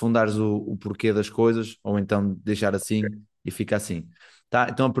 aprofundares o porquê das coisas, ou então deixar assim e fica assim. Tá?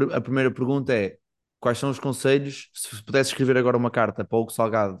 Então a primeira pergunta é, quais são os conselhos? Se pudesse escrever agora uma carta para o Hugo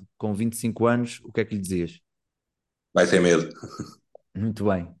Salgado com 25 anos, o que é que lhe dizias? Vai ser medo. Muito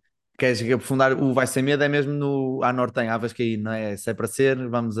bem. Queres aprofundar? O vai sem medo é mesmo no à Norte tem, à Vascaíno, não é? Se é para ser,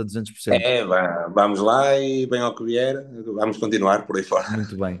 vamos a 200%. Vamos lá e bem ao que vier, vamos continuar por aí fora.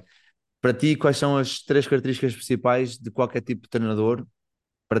 Muito bem. Para ti, quais são as 3 características principais de qualquer tipo de treinador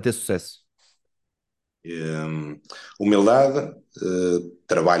para ter sucesso? Humildade,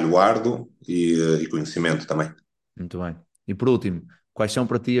 trabalho árduo e conhecimento também. Muito bem. E por último, quais são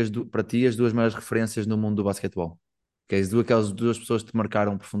para ti as 2 maiores referências no mundo do basquetebol? Aquelas 2 pessoas que te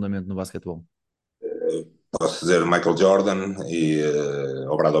marcaram profundamente no basquetebol? Posso dizer Michael Jordan e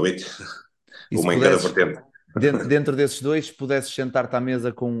Obradovic, E se uma em cada pudesses, vertente. dentro desses dois, se pudesses sentar-te à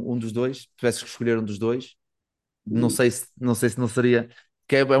mesa com um dos dois, tivesses que escolher um dos dois, não sei se não seria.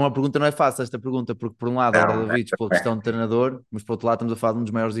 Que é uma pergunta, não é fácil esta pergunta, porque por um lado, a Não, Obradovic pela questão de treinador, mas por outro lado estamos a falar de um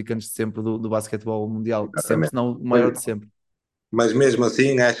dos maiores ícones de sempre do basquetebol mundial, de sempre, se exatamente. não o Mas, maior de sempre. mas mesmo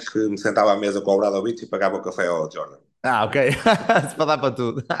assim, acho que me sentava à mesa com o Obradovic e pagava o café ao Jordan. Ah, ok. Se para dar para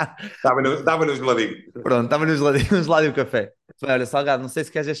tudo. Dava-nos geladinho. Pronto, estava no gelado e o café. Olha, Salgado, não sei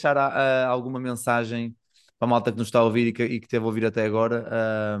se queres deixar alguma mensagem para a malta que nos está a ouvir e que teve a ouvir até agora,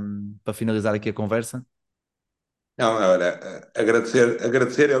 para finalizar aqui a conversa. Não, olha,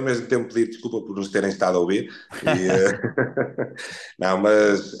 agradecer e ao mesmo tempo pedir desculpa por nos terem estado a ouvir. Não,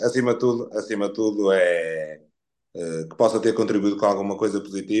 mas acima de tudo é que possa ter contribuído com alguma coisa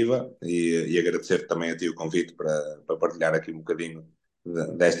positiva e agradecer também a ti o convite para partilhar aqui um bocadinho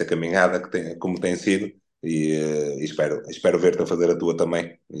desta caminhada como tem sido e espero ver-te a fazer a tua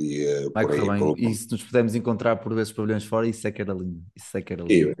também e Vai por correr aí bem. por, E se nos pudermos encontrar por esses pavilhões fora, isso é que era lindo. Isso é que era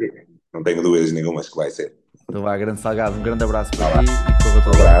lindo. e não tenho dúvidas nenhumas que vai ser. Então vá, grande Salgado, um grande abraço para Tá ti lá. e corra Um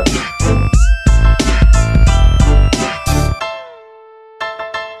tudo bem. abraço.